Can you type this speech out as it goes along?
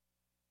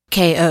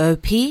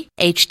KOOP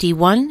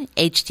HD1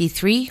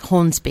 HD3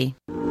 Hornsby.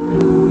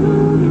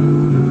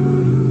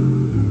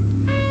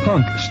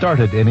 Punk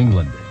started in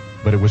England,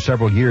 but it was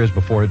several years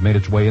before it made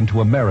its way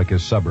into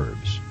America's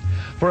suburbs.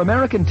 For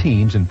American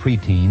teens and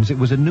preteens, it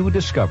was a new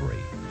discovery.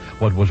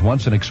 What was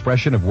once an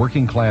expression of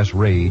working-class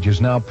rage is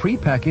now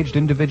prepackaged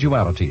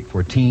individuality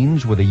for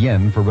teens with a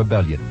yen for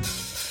rebellion. Enjoy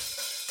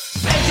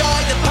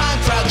the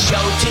punk rock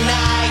show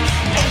tonight.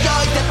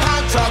 Enjoy the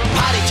punk rock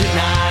party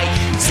tonight.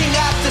 Sing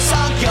out the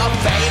song, your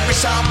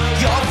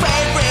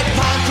favorite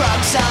punk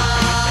rock song.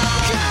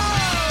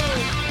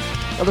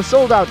 Now, the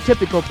sold-out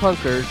typical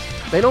punkers,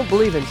 they don't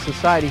believe in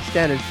society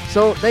standards,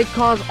 so they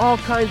cause all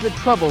kinds of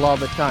trouble all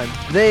the time.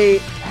 They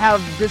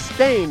have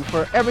disdain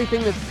for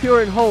everything that's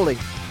pure and holy.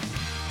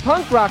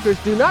 Punk rockers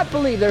do not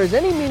believe there is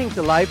any meaning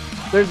to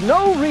life, there's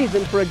no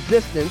reason for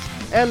existence,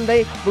 and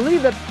they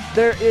believe that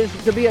there is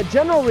to be a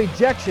general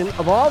rejection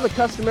of all the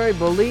customary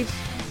beliefs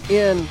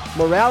in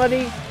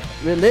morality,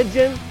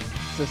 religion,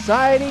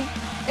 society.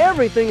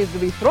 Everything is to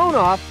be thrown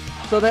off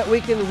so that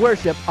we can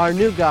worship our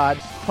new god,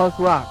 punk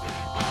rock.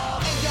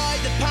 Enjoy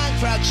the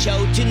punk rock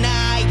show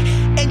tonight.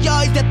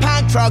 Enjoy the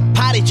punk rock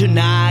party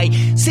tonight.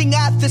 Sing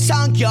out the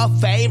song, your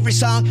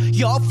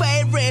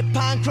favorite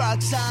punk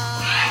rock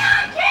song.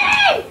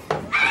 Anarchy!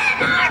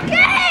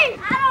 Anarchy!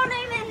 I don't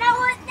even know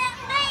what that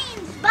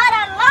means, but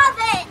I love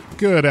it!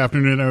 Good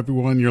afternoon,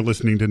 everyone. You're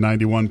listening to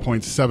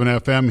 91.7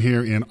 FM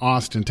here in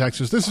Austin,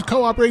 Texas. This is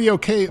Co-op Radio,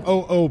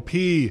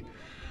 KOOP,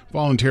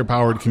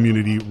 volunteer-powered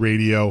community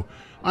radio.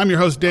 I'm your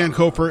host, Dan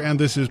Kofer, and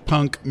this is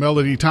Punk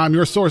Melody Time,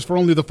 your source for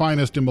only the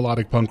finest in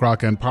melodic punk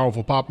rock and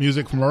powerful pop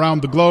music from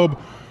around the globe.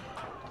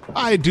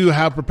 I do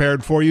have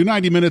prepared for you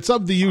 90 minutes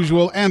of the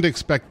usual and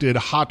expected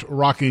hot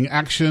rocking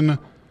action.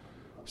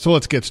 So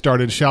let's get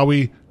started, shall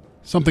we?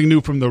 Something new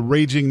from the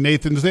Raging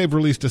Nathans. They've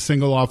released a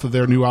single off of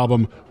their new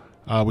album,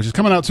 which is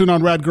coming out soon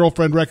on Rad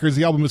Girlfriend Records.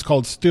 The album is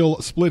called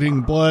Still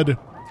Spitting Blood.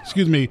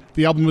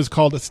 The album is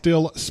called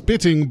Still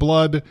Spitting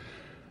Blood.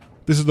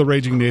 This is the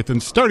Raging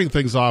Nathans, starting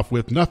things off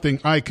with Nothing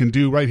I Can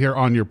Do right here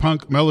on your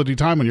Punk Melody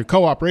Time on your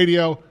Co-op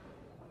Radio.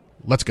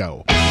 Let's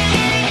go.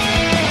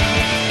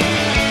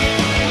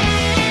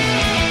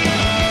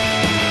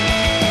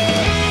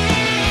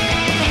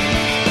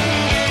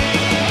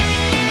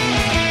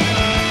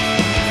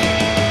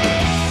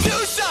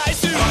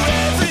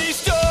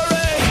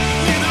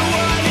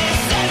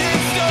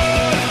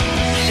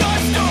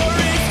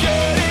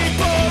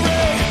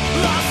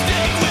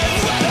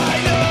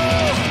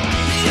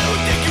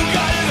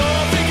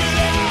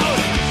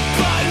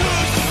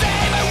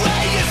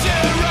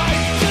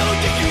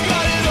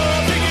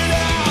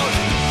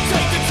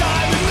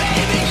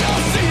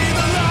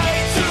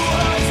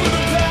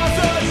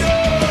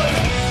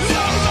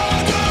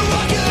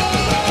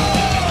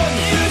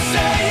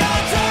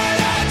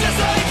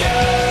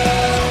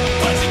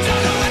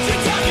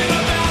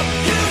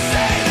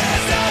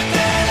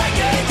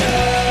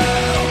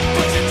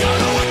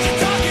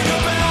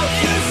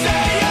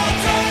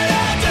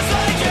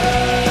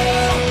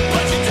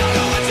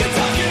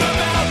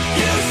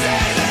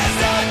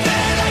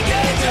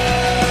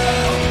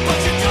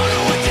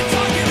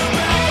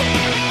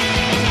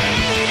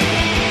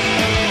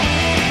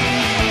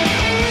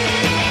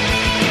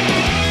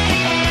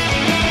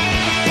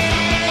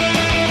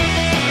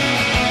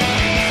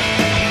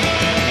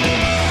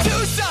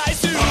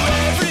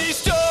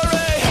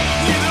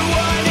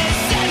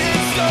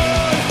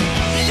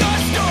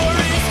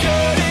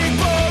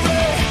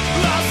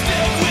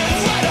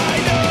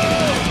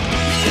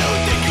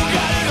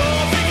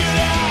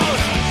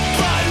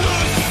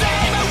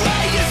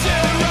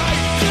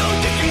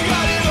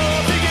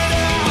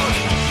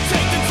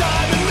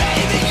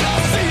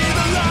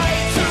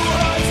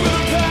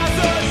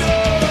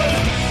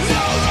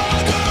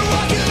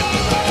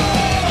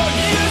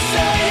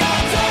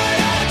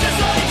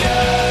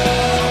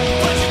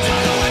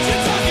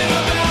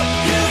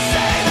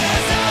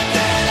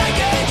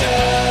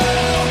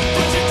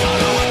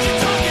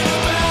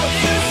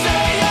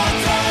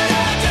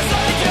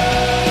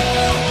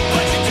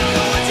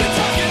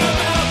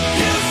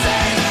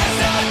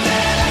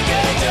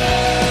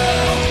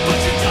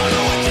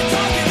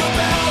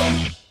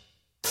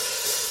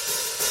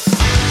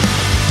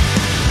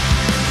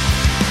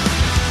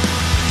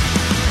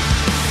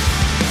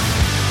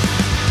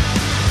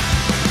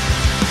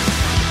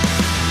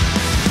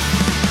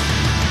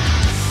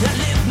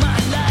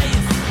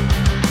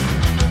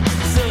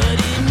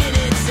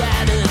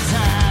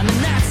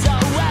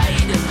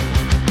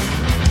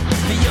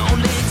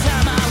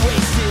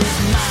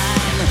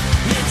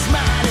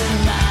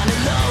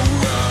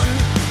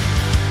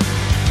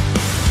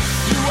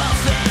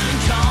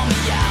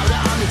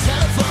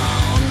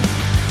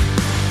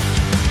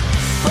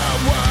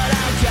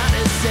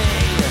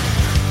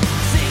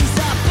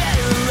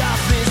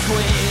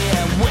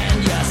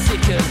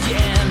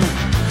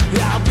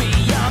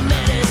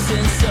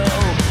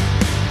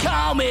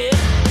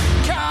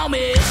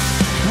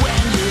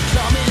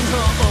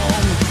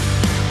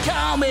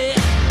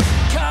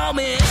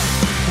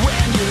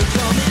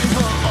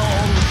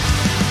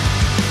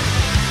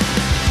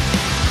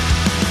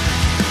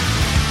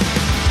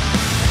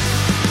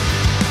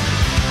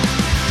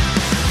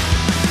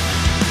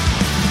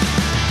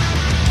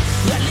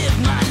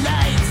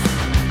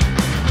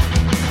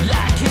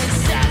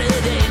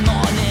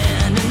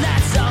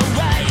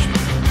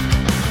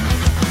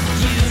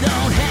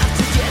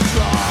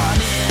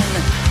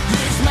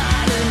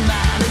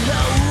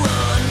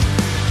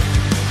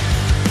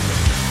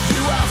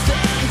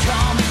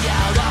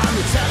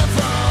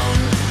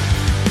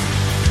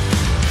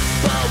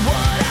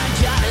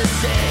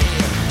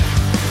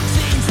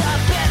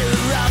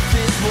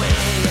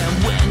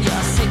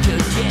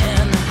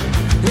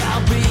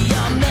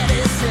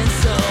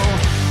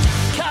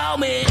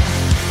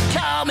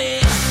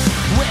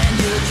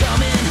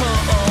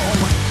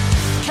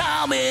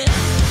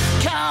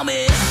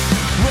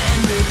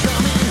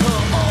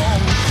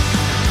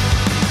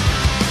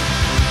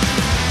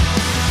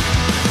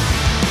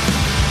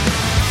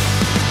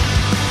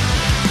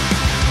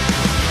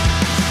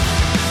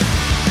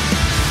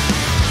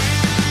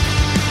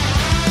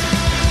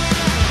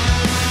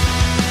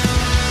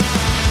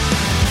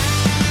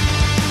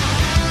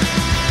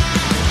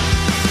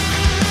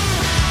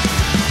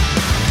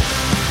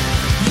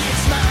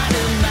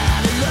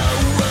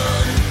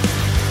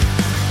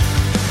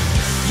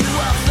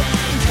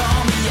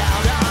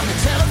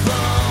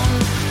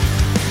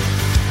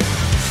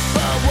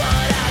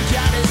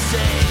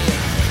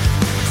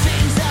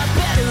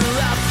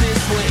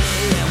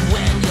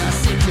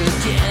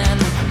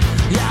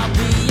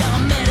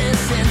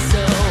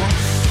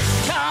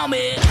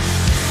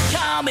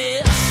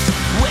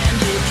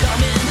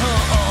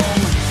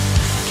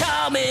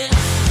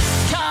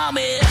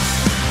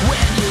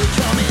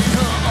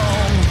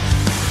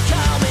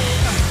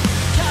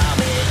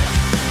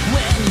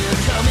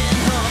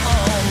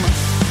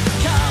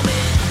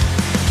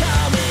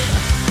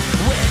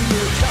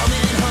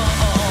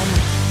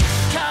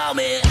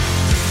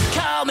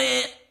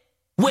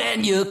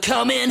 when you're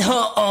coming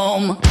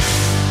home.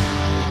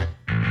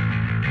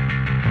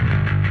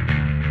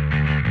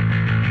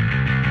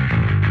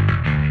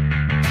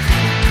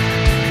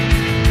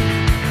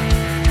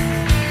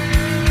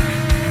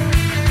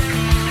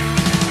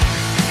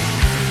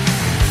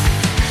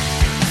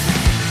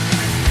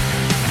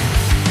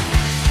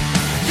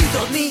 You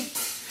told me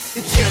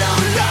that you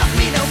don't love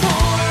me no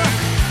more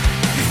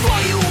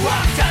before you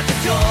walked out the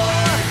door.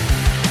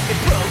 It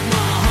broke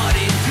my heart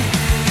in two.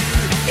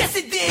 Yes,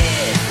 it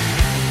did.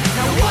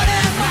 Now what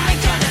am I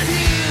gonna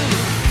do?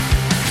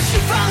 She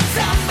found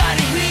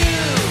somebody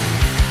new,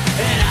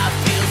 and I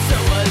feel so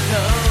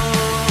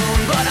alone.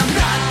 But I'm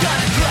not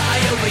gonna cry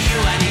over you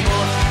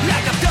anymore,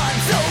 like I've done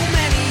so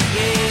many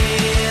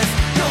years.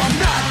 No, I'm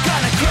not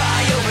gonna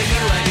cry over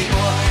you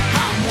anymore.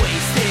 I'm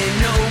wasting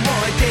no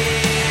more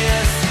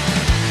tears.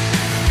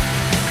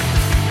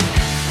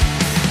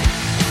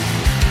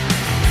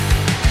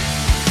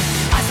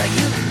 I saw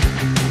you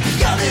the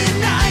other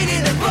night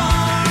in the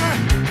bar.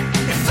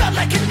 It felt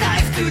like a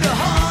knife through the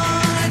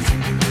heart.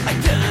 I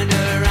turned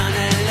around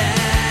and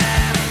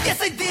left. Yes,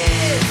 I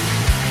did.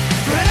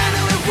 But I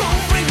know it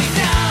won't bring me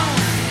down.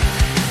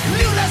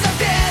 New loves are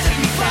there to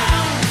be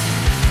found.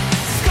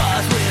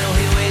 Scars will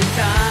heal in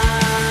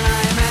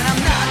time. And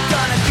I'm not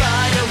gonna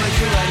cry over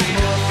you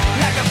anymore,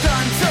 like I've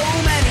done so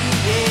many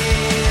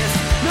years.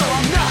 No,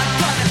 I'm not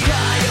gonna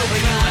cry over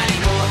you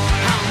anymore.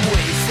 I'm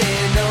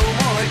wasting no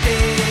more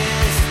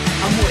tears.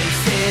 I'm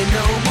wasting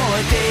no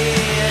more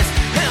tears.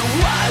 And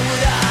why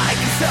would I?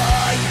 'Cause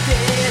all you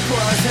did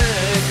was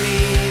hurt me.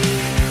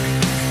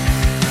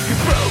 You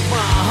broke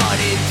my heart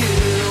in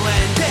two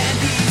and then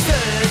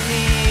desert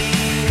me.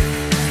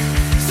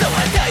 So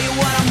I tell you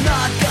what I'm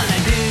not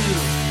gonna do.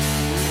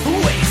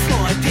 Waste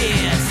more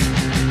tears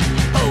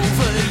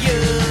over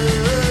you.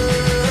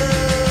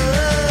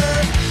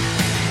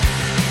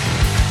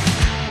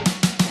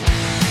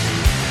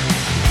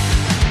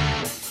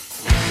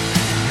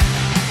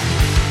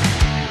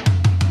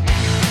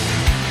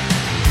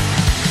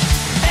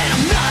 And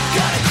I'm not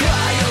gonna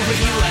cry over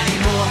you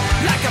anymore,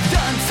 like I've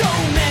done so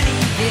many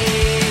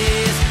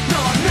years. No,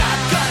 I'm not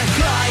gonna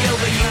cry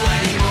over you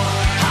anymore.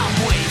 I'm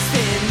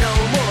wasting no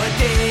more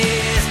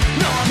tears.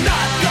 No, I'm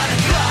not gonna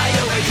cry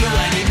over you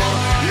anymore.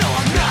 No,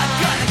 I'm not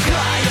gonna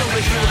cry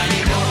over you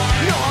anymore.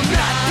 No, I'm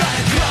not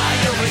gonna cry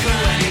over you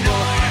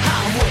anymore.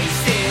 I'm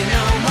wasting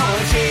no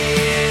more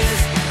tears.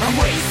 I'm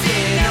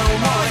wasting no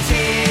more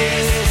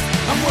tears.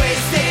 I'm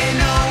wasting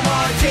no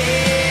more tears.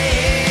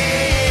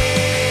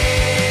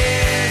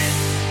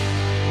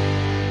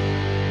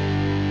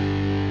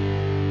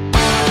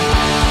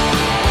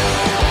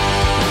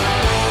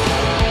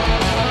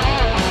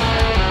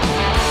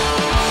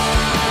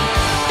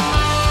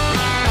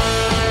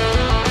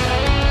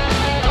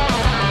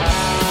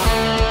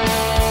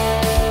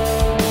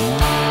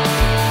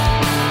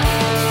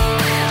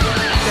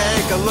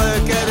 Take a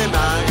look at him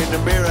now in the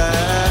mirror.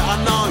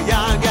 I'm not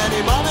young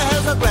anymore, my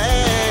hair's so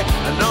gray.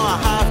 I know I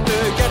have to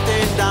get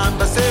it done,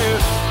 but still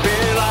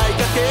feel like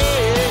a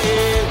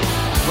kid.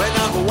 When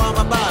I go on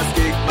my bus,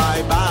 kick my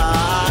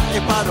butt.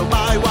 If I don't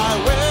buy, what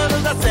will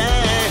I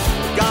say?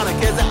 Gonna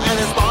kiss it and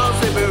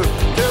responsible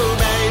to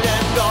make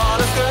them go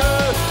to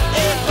school.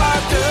 If I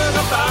took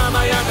a by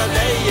my younger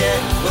day, yeah,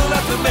 would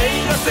have to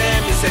make the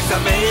same mistakes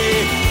as me.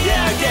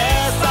 Yeah, I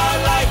guess I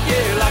like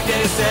you like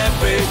this,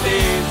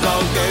 everything's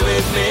okay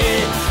with me.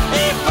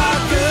 If I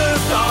could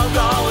stop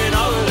going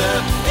older,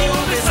 it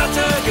would be such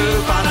a good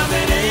fun as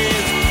it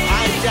is.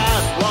 I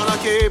just wanna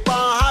keep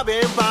on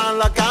having fun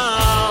like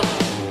I'm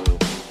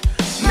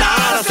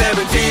not a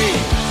 17.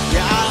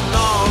 Yeah, I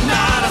know I'm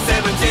not a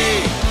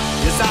 17.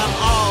 Yes, I'm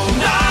old,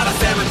 not a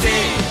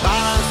 17.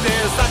 But I'm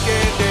still stuck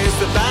in this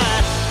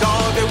bad.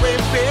 Call the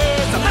wind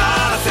pills, I'm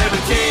not a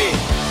 17.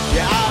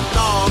 Yeah, I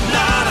know I'm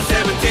not a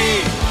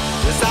 17.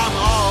 Yes, I'm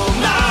old,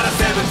 not a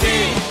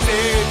 17.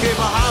 Still keep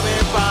on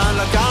having fun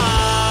like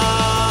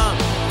I'm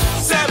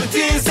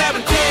 17,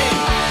 17.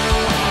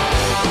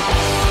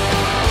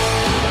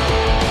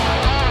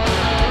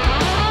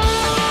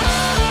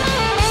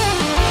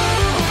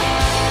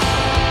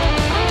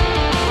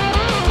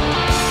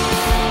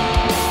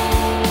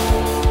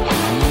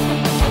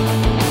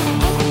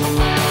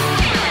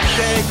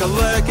 Take a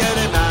look at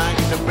it now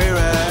in the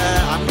mirror.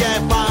 I'm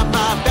getting by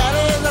my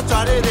belly, the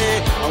tragedy.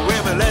 A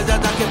women laser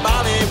talking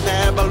about it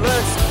never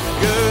looks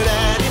good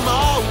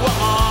anymore.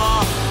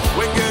 Whoa.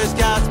 When girls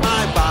catch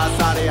my boss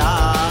out the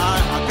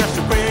eye, I catch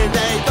the breeze,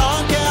 they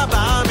don't care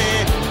about me.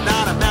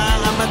 Not a man,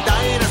 I'm a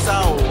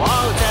dinosaur.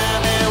 Oh, tell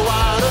me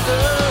what to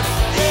do.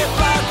 If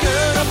I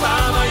could have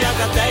found my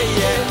younger day,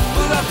 yeah,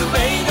 would have to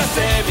make the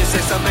same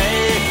mistakes of me.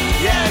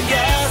 Yeah, I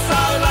guess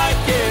I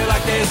like it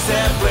like this,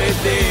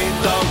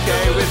 everything's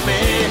okay with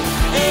me.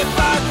 If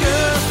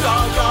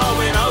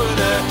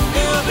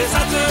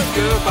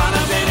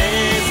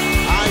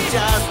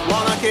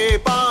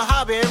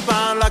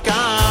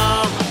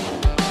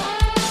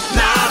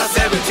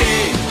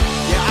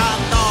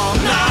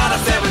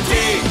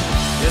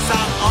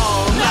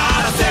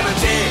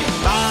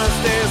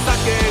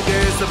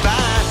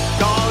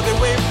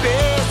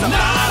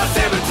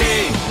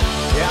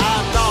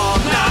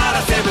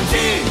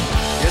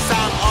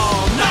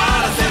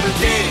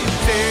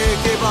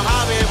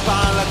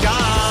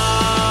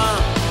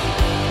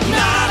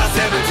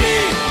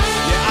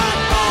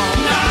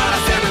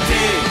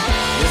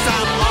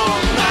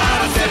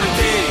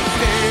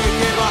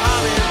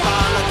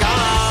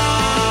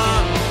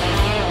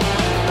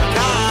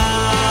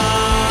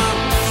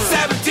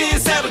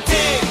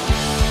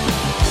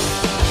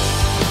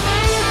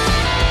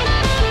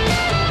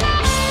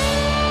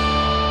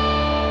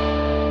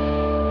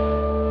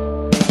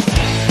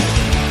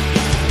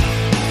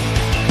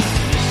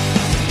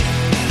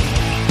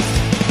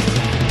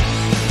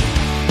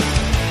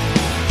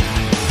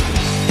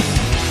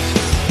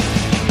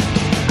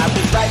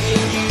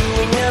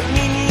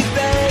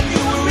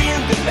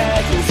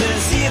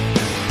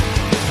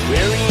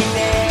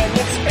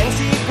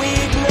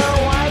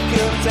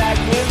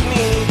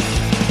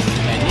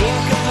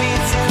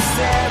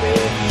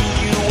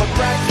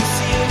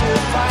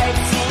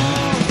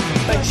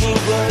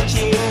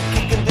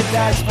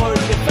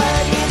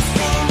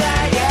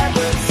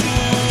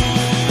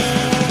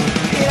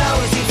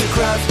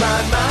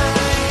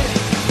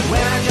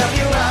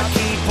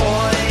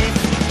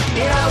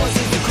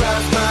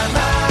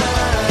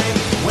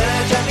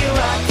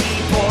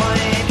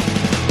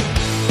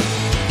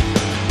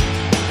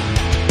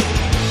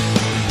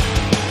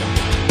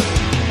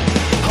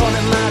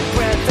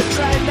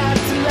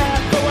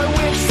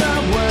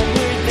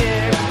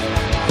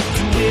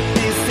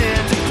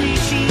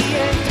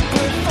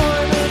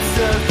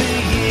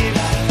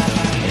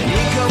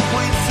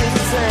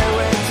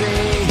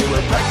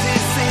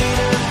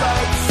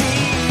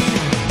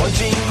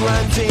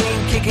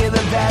grunting, kicking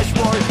the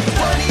dashboard.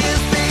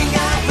 Funniest thing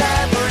I've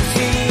ever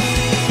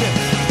seen.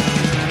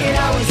 It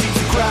always seems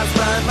to cross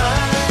my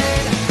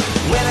mind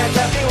when I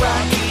touch the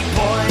Rocky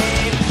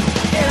Point.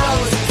 It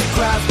always seems to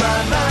cross my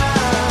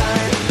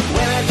mind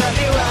when I touch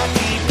the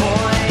Rocky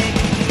Point.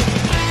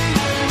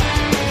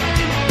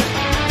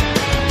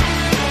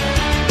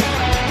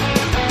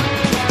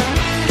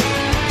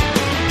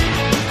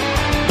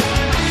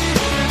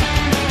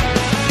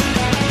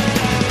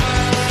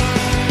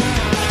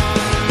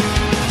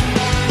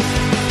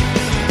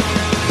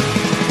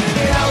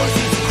 It always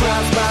seems to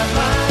cross my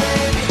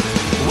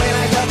mind when I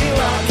touch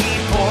the Rocky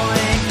Point.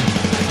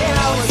 It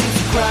always seems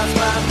to cross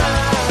my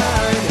mind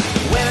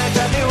when I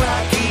touch the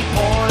Rocky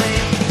Point.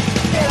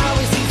 It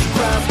always seems to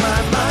cross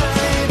my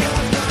mind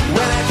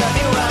when I touch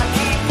the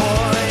Rocky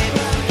Point.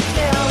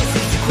 It always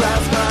seems to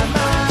cross my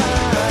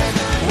mind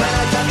when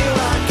I touch the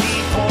Rocky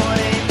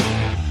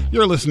Point.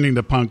 You're listening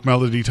to Punk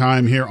Melody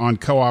Time here on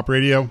Co-op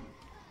Radio.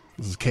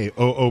 This is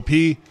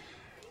KOOP.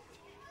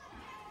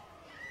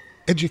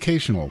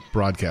 Educational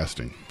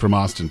broadcasting from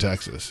Austin,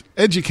 Texas.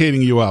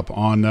 Educating you up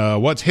on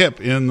what's hip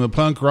in the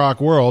punk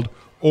rock world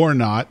or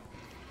not.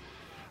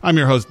 I'm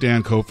your host,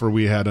 Dan Kofer.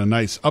 We had a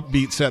nice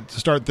upbeat set to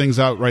start things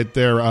out right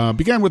there.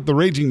 Began with the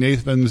Raging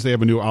Nathans. They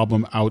have a new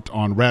album out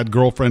on Rad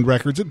Girlfriend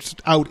Records. It's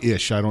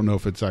out-ish. I don't know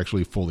if it's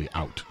actually fully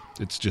out.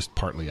 It's just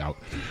partly out.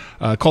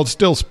 Called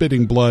Still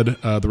Spitting Blood.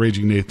 The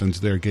Raging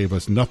Nathans there gave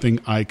us Nothing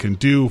I Can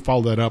Do.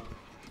 Followed that up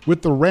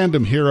with the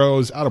Random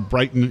Heroes out of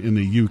Brighton in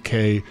the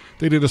UK.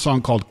 They did a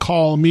song called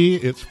Call Me.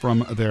 It's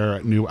from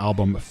their new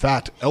album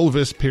Fat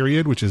Elvis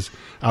Period, which is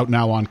out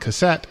now on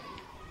cassette.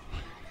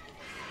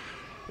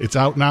 It's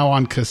out now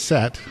on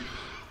cassette.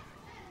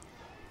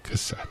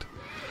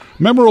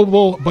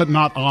 Memorable but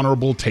not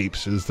honorable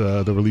tapes is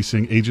the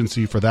releasing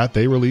agency for that.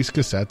 They release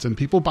cassettes and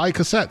people buy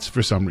cassettes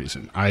for some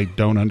reason. I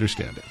don't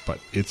understand it, but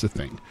it's a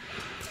thing.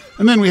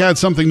 And then we had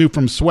something new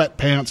from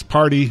Sweatpants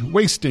Party.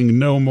 Wasting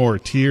No More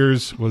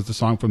Tears was the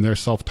song from their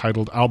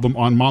self-titled album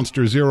on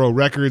Monster Zero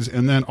Records.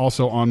 And then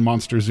also on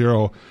Monster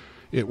Zero,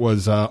 it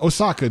was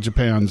Osaka,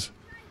 Japan's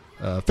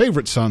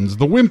favorite sons,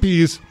 the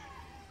Wimpies.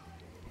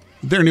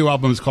 Their new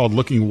album is called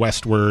Looking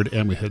Westward,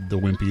 and we had the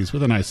Wimpies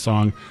with a nice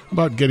song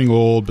about getting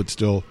old but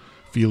still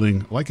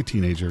feeling like a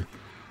teenager.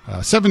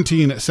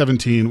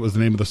 1717 was the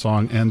name of the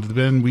song, and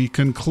then we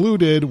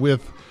concluded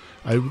with,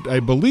 I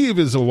believe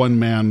is a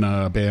one-man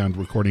band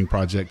recording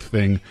project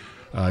thing,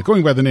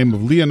 going by the name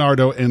of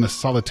Leonardo and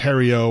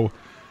Solitario,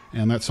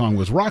 and that song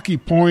was Rocky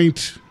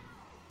Point,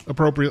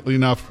 appropriately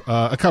enough,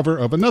 a cover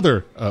of another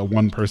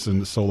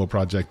one-person solo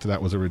project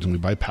that was originally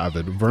by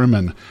Pavid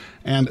Vermin.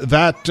 And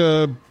that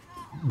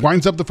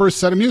winds up the first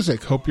set of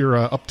music. Hope you're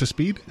up to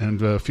speed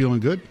and feeling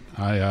good.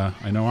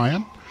 I know I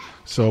am.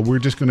 So we're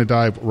just going to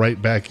dive right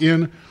back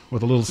in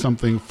with a little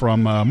something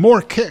from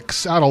More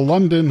Kicks out of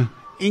London,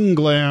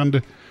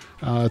 England.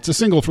 It's a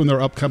single from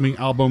their upcoming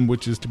album,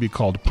 which is to be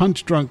called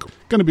Punch Drunk.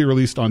 Going to be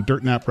released on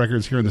Dirt Nap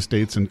Records here in the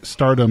States and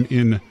Stardom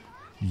in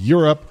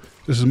Europe.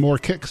 This is More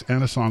Kicks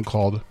and a song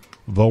called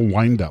The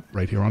Wind Up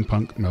right here on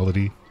Punk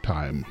Melody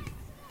Time.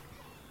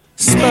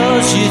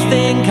 Suppose you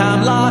think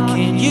I'm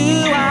locking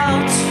you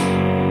out.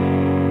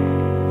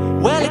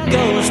 Well, it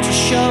goes to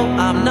show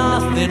I'm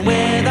nothing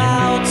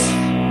without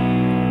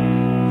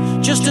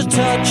just a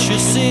touch of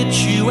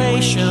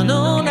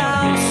situational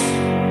nous.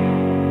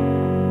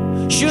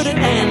 Should it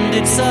end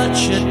in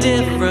such a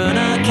different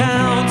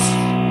account?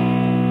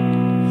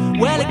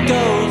 Well, it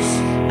goes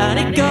and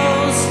it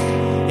goes,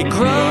 it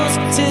grows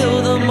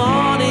till the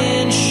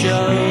morning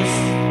shows.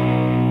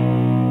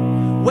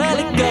 Well,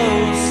 it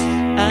goes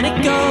and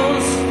it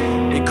goes,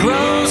 it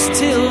grows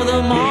till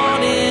the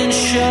morning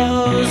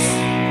shows.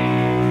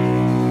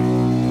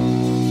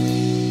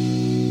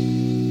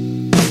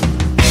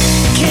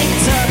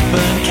 Kicked up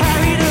and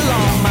carried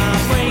along, my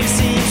brain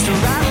seems to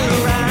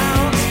rattle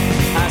around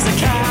as I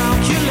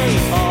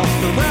calculate all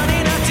the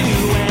running I do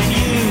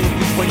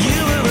when you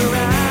were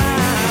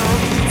around.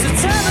 It's a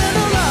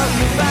terminal love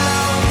we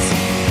found.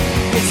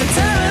 It's a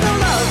terminal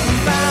love we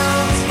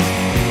found.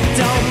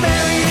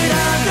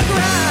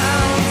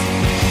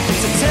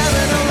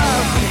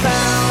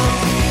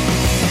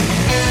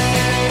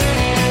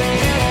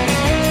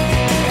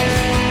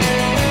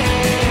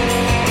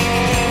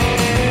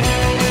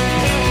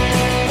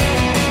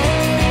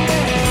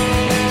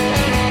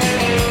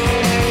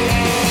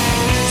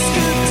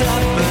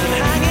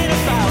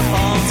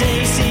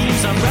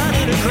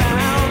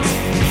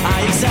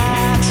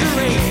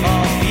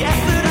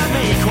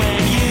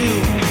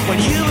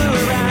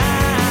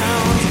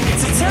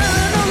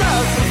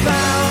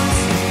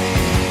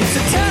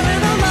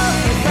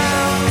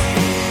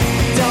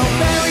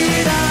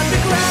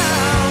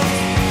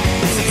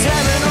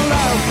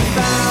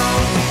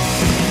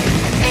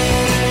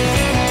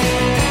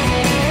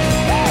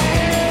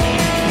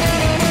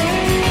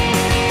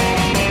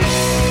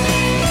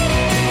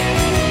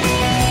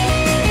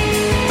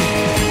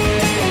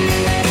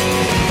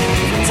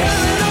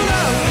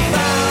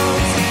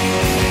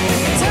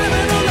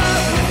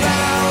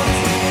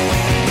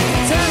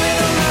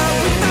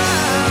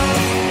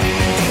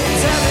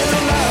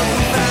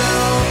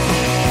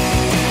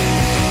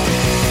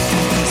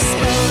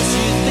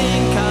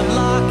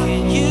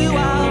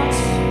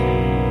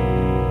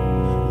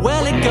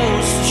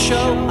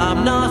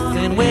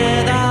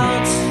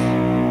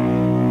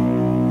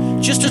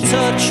 just to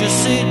touch a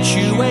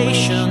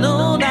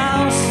situational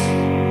house.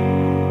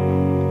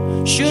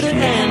 Should have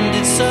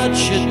ended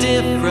such a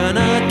different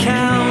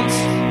account.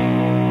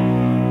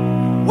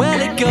 Well,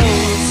 it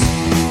goes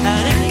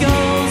and it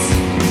goes,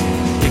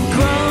 it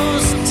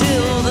grows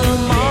till the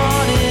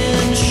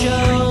morning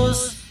shows.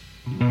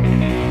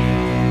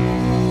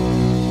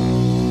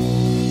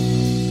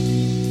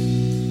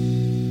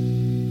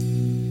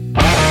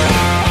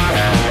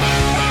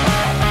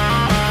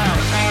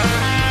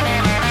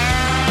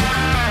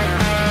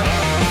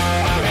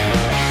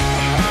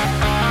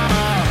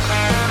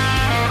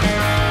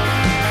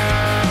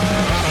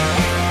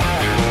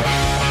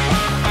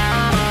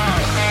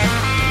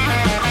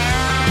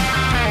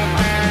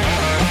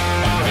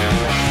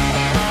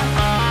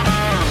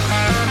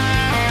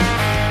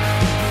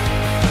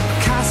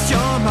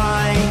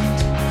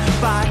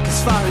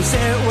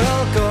 It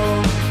will go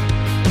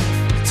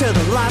to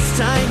the last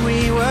time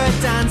we were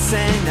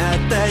dancing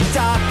at the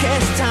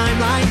darkest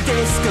timeline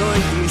disco.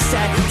 You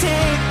said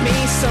take me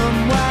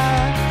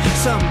somewhere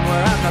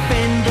I've not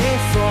been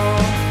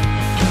before,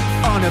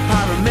 on a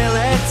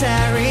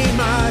paramilitary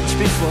march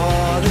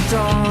before the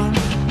dawn.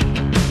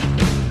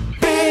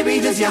 Baby,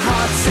 does your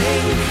heart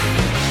sing?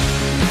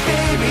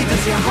 Baby,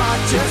 does your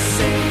heart just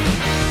sing?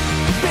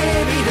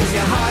 Baby, does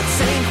your heart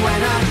sink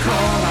when I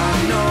call? I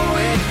know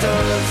it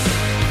does.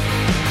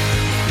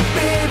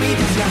 Baby,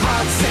 does your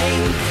heart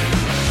sing?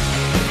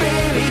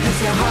 Baby, does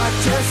your heart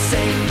just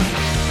sing?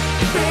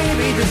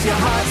 Baby, does your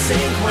heart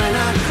sink when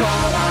I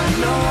call? I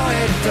know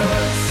it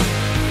does.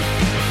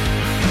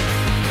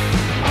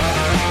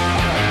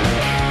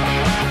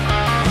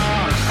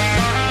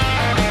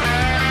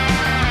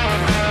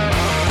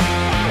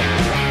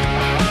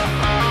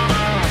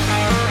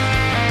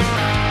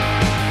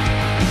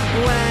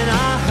 When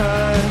I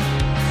heard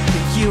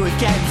that you were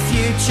getting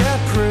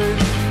future-proof,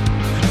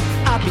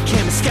 I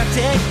became a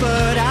skeptic,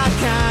 but I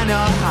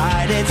cannot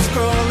hide it.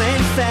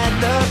 Scrolling fed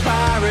the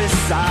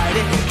parasite.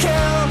 It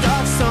killed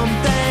off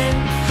something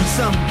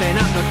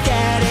I'm not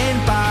getting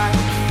back.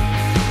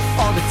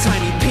 All the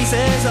tiny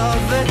pieces of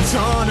the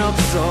torn up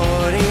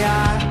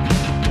zodiac.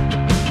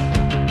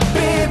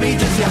 Baby,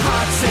 does your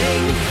heart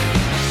sing?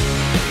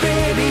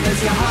 Baby,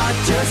 does your heart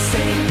just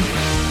sing?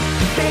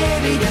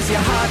 Baby, does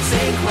your heart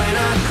sink when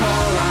I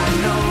call? I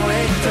know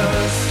it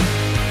does.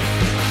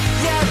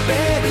 Yeah,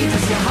 baby,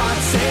 does your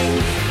heart sing?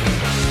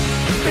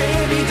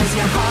 Baby, does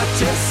your heart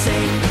just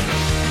sing?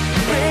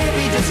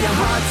 Baby, does your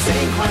heart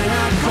sink when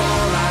I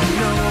call? I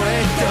know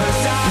it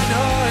does, I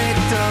know it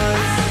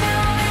does.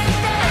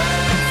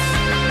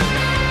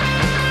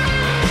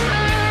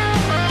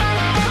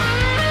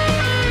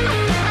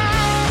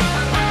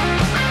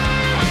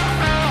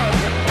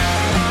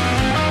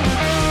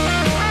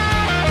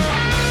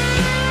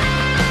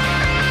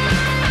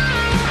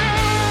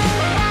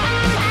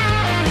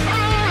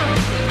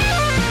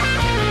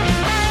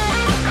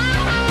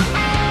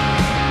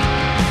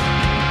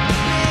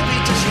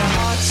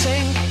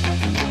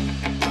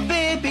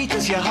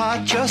 Does your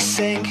heart just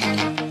sink?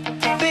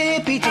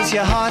 Baby, does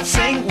your heart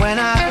sink when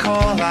I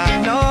call? I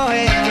know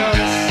it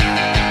does.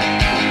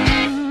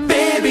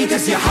 Baby,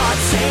 does your heart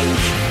sink?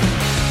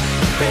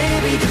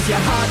 Baby, does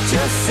your heart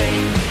just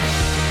sink?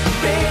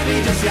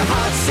 Baby, does your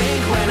heart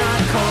sink when I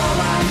call?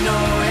 I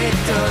know it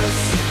does.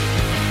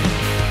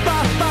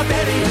 But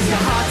baby, does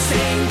your heart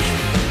sink?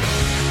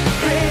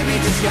 Baby,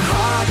 does your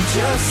heart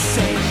just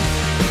sink?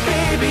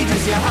 Baby,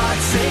 does your heart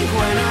sink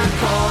when I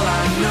call?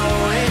 I know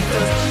it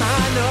does, I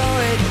know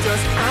it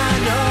does, I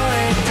know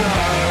it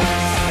does.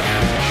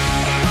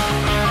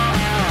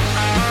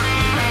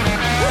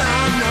 I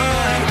know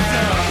it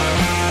does.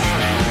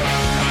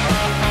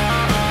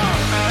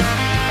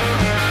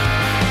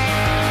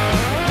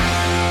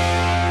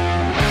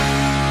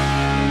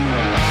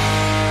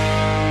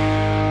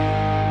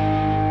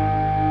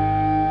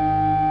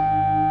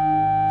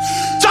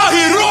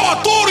 Tahiro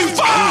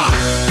Turifa!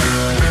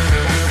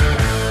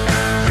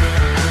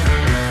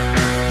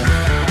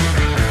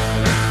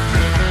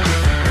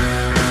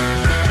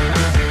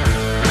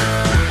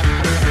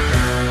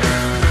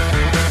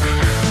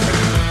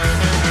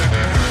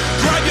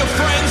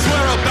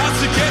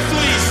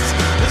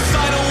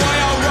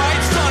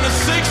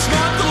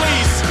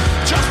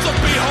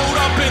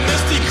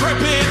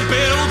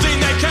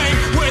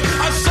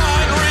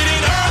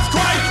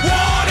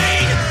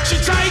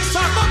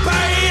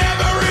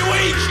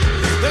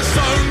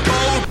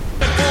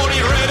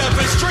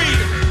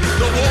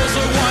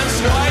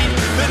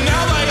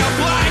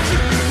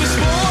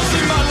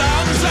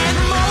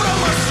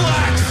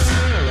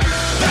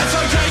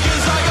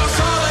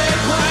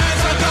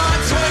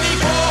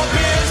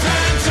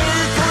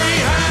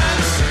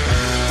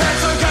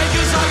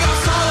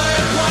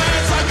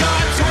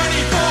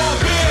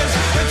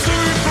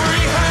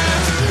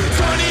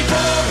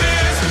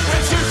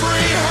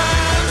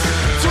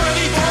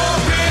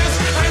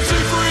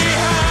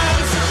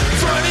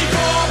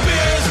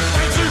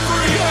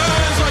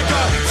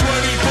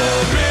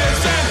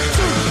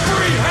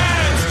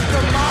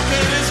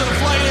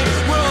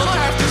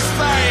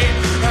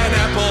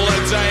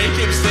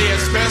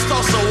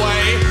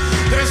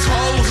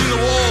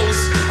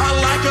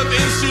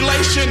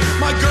 insulation.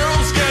 My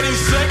girl's getting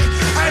sick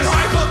and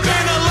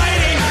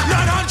hyperventilating.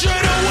 900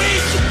 a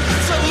week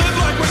to live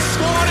like we're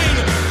squatting.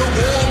 The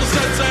walls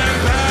are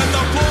damp and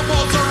the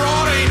floorboards are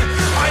rotting.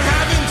 I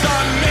haven't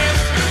done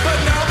meth, but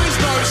now there's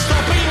no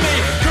stopping me,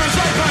 'cause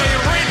I pay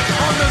rent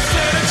on the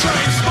Santa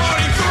train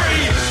spotting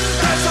 3.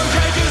 That's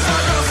okay 'cause I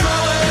got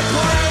solid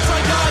plans.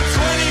 I got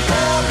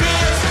 24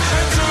 beers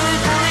and 2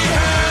 free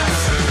hands.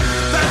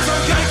 That's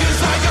okay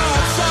 'cause I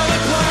got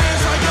solid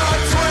plans. I got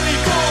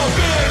 24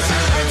 beers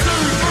and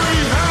 2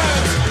 free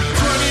hands.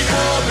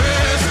 24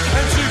 beers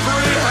and 2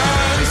 free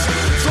hands.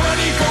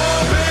 24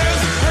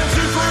 beers and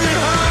 2 free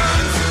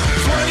hands.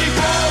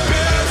 24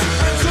 beers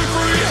and 2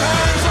 free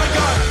hands. I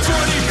got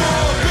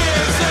 24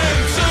 beers and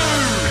 2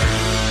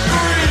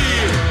 free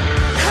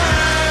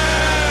hands.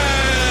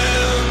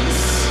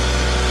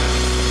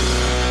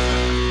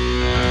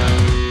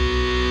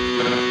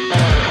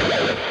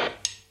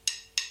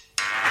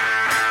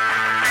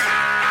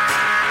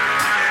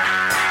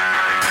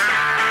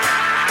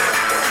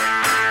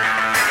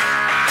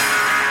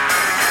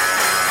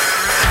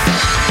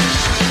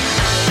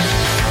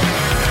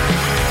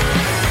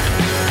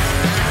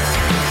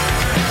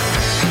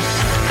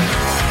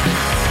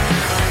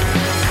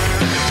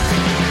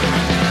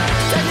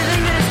 Don't you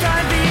think that it's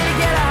time for you to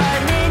get a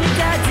home? Me and your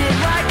dad did,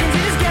 why can't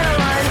you just get a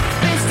loan?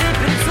 Been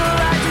stupid, it's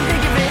alright to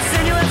think of it.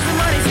 Send you up some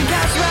money, some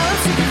cash, well I'm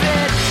sick of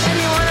it. And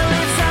you wanna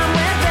live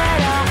somewhere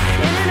better,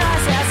 in a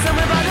nice house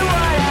somewhere by the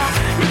water.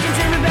 You can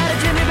dream about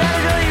it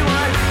all you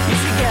want. You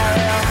should go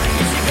real,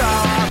 you should go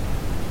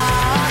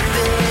like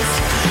this.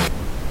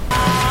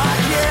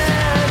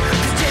 Yeah,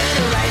 'cause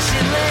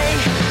generationally,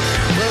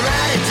 we're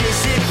at a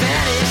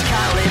disadvantage.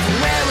 Can't live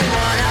where we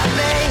wanna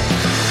be.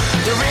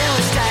 The real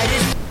estate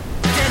is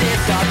and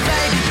if the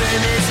baby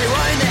boomers who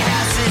own the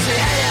houses, who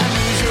hate our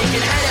music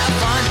and hate our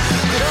fun,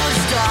 could all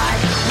just die,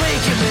 we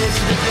can move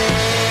to the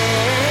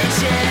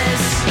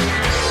beaches.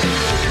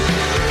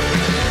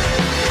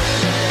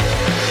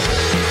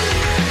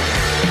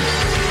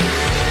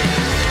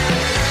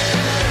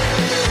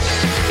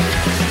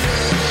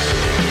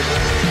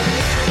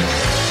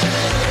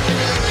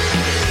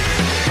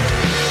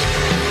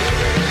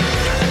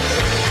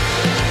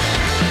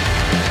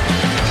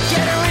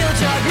 Get a real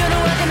job, you're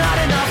not working hard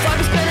enough. I'll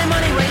be spending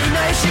money where you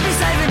know you should be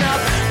saving up.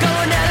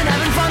 Going out and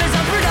having fun is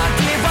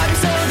unproductive. I'll be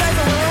so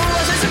grateful when we're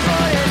all so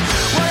supportive.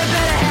 Want a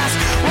better house,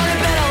 want a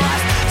better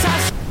life.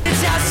 Tough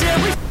it's out till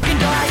we f***ing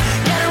die.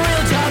 Get a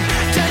real job,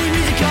 turn your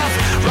music off.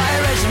 Write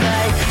a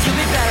resume, you'll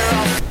be better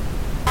off.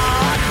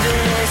 Fuck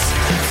this,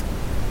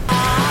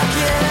 fuck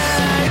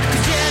yeah.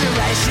 'Cause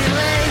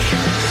generationally,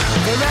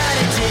 we're at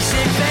a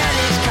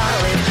disadvantage.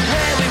 Can't live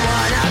where we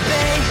wanna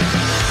be.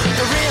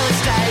 The real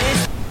estate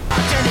is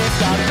fucked, and if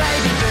the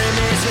baby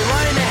boomers who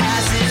own the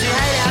houses, who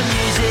hate our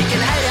music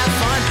and hate our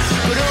fun,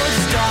 could all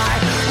just die,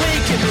 we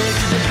can move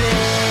to the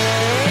beaches.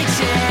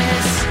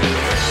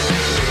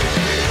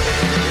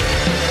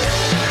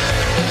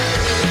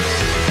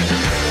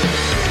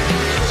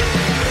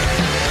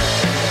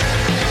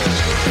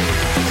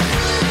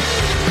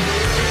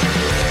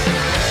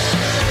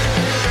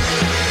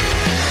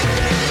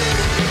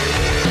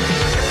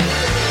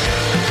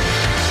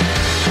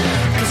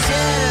 Cause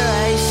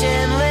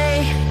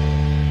generationally,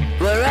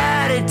 we're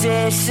at a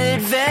disadvantage.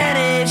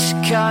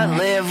 Can't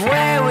live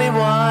where we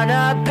wanna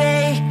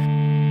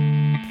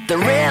be.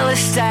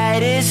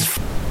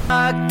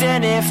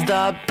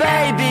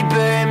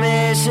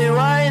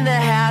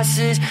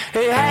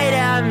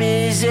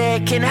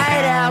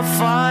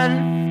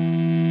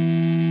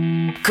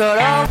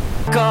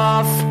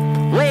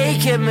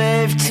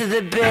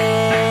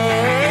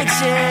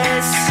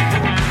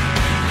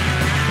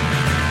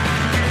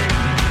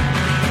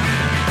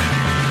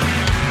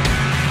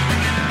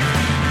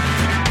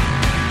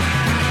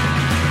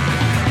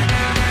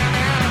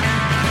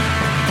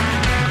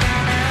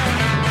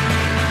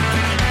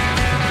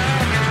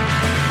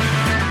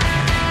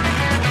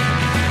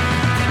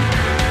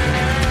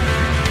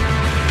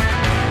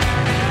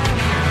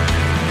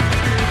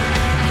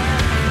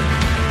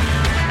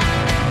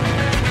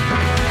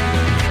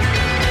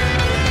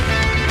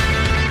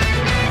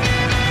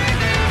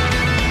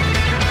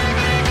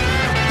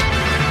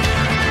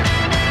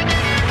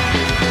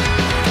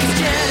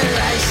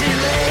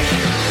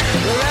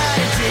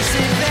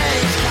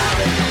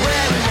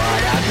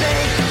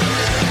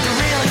 The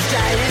real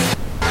estate is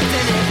fucked,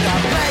 and if the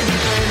baby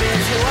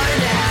boomers who own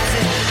the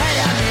houses, who hate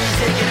our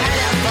music and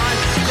hate our fun,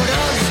 could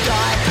all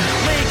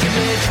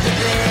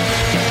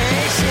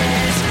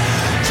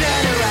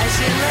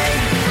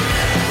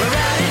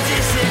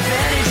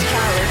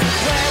fuck off,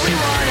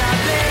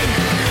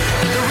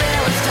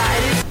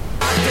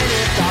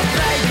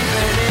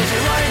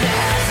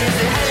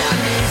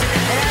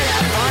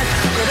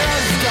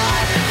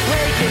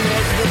 we can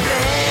move to the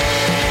beaches.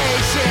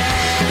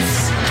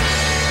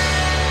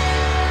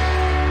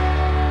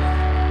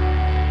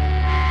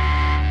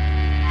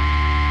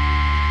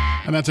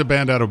 And that's a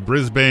band out of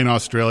Brisbane,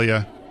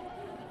 Australia.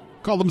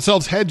 Call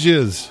themselves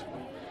Hedges.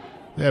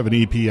 They have an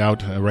EP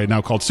out right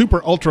now called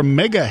Super Ultra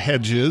Mega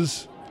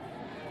Hedges.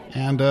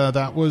 And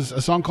that was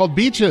a song called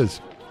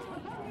Beaches.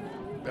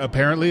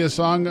 Apparently a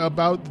song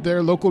about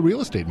their local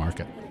real estate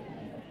market.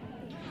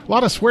 A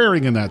lot of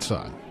swearing in that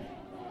song.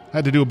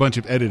 Had to do a bunch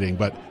of editing,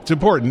 but it's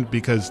important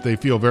because they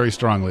feel very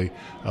strongly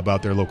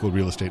about their local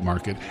real estate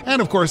market.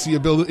 And, of course, the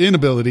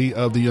inability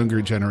of the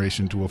younger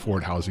generation to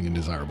afford housing in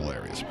desirable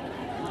areas.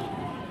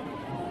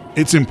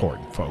 It's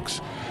important,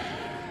 folks.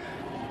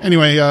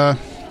 Anyway,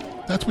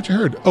 that's what you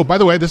heard. Oh, by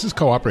the way, this is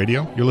Co-op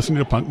Radio. You're listening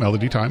to Punk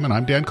Melody Time, and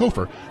I'm Dan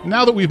Kofer.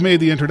 Now that we've made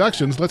the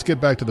introductions, let's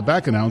get back to the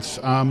back announce.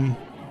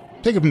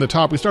 Take it from the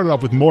top. We started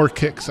off with More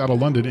Kicks out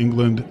of London,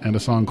 England, and a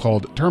song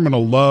called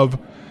Terminal Love.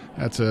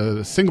 That's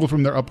a single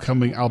from their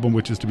upcoming album,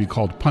 which is to be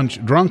called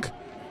Punch Drunk.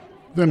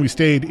 Then we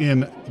stayed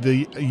in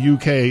the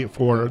UK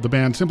for the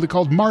band simply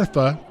called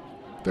Martha.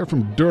 They're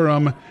from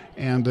Durham,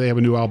 and they have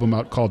a new album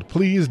out called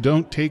Please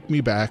Don't Take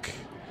Me Back.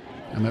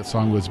 And that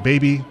song was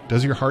Baby,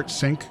 Does Your Heart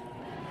Sink?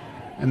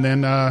 And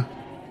then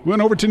we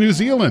went over to New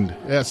Zealand.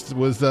 Yes, it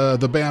was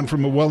the band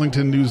from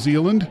Wellington, New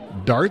Zealand,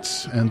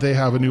 Darts, and they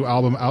have a new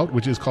album out,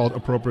 which is called,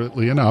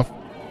 appropriately enough,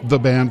 The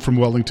Band from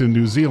Wellington,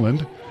 New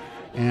Zealand.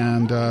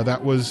 And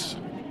that was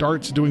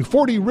Darts doing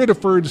 40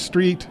 Ridderford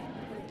Street.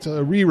 It's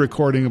a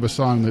re-recording of a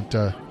song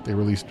that they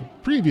released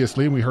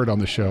previously, and we heard on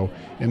the show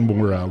in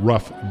more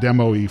rough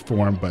demo-y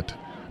form, but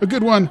a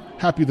good one.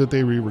 Happy that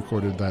they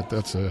re-recorded that.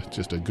 That's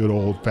just a good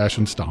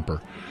old-fashioned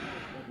stomper.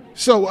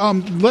 So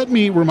let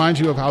me remind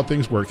you of how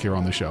things work here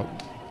on the show,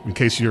 in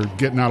case you're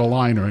getting out of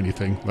line or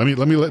anything. Let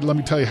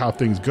me tell you how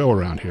things go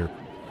around here.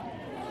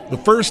 The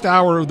first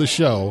hour of the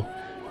show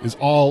is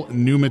all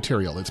new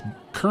material. It's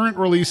current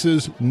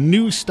releases,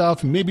 new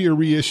stuff, maybe a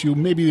reissue,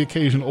 maybe the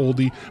occasional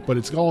oldie, but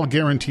it's all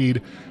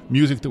guaranteed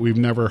music that we've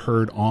never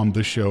heard on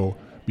the show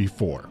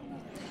before.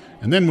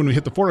 And then when we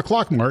hit the 4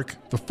 o'clock mark,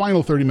 the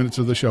final 30 minutes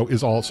of the show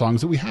is all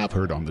songs that we have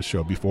heard on the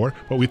show before,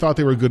 but we thought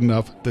they were good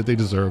enough that they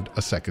deserved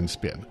a second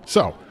spin.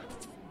 So,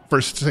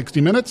 first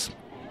 60 minutes,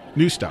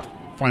 new stuff.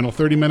 Final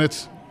 30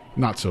 minutes,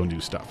 not so new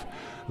stuff.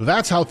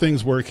 That's how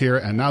things work here,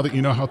 and now that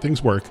you know how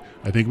things work,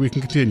 I think we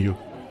can continue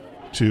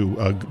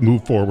to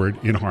move forward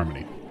in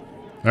harmony.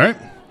 All right?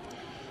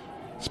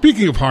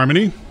 Speaking of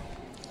harmony,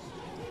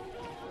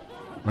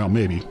 well,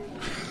 maybe.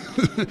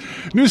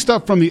 New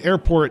stuff from the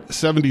Airport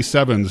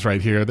 77s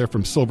right here. They're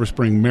from Silver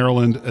Spring,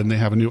 Maryland, and they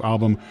have a new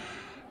album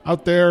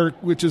out there,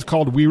 which is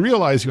called We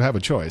Realize You Have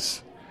a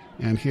Choice.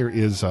 And here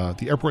is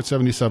the Airport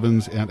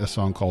 77s and a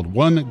song called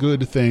One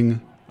Good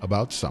Thing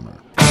About Summer.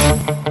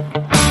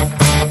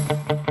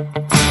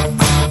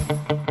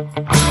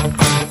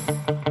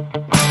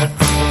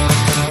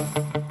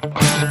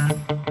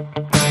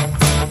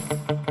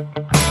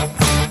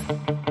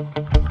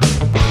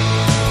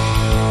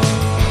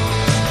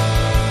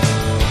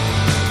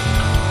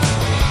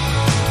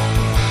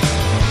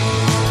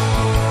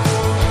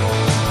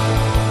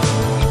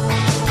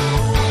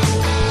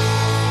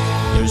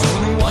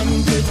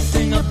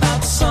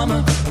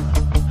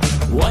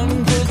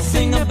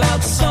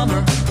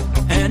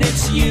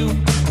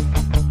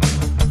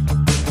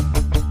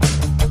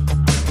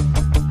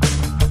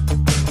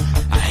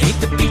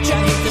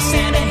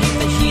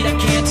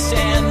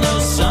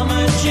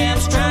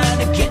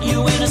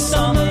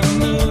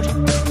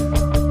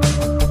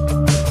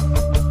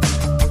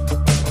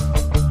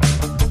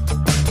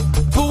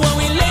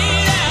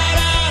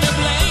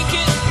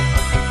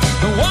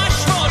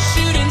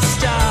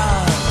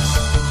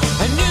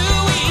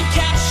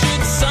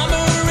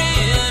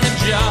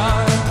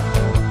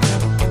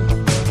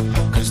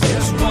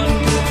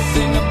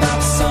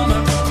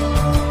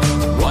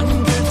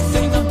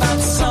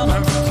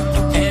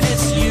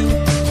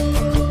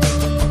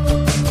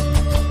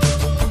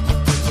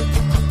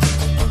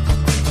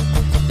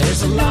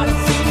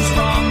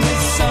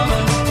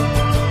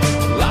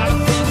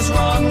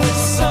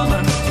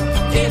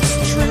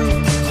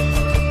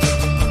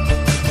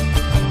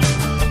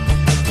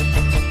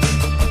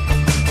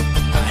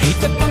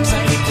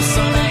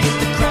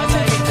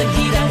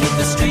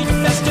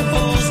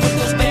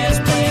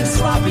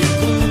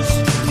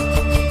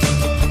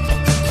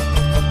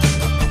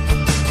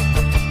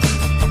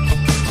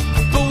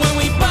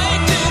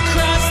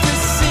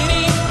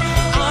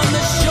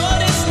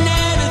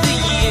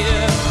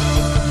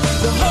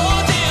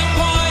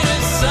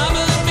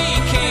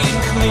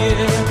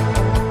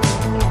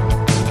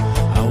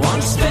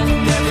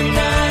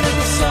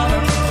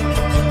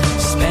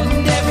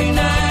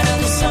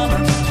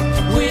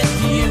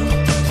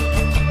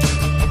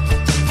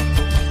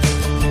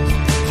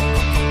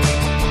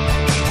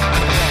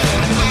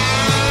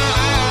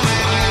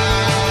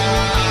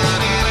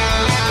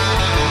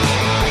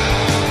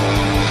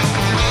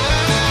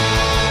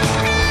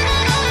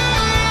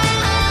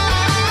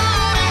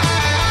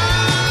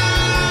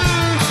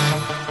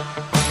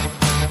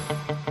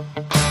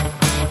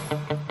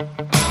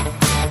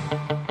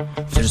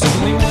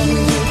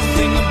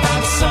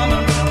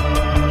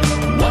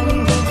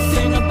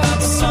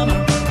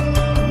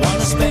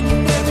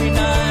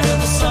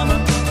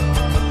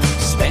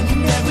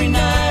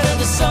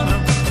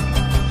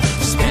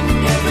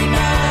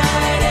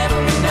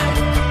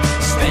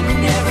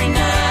 Every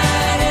night,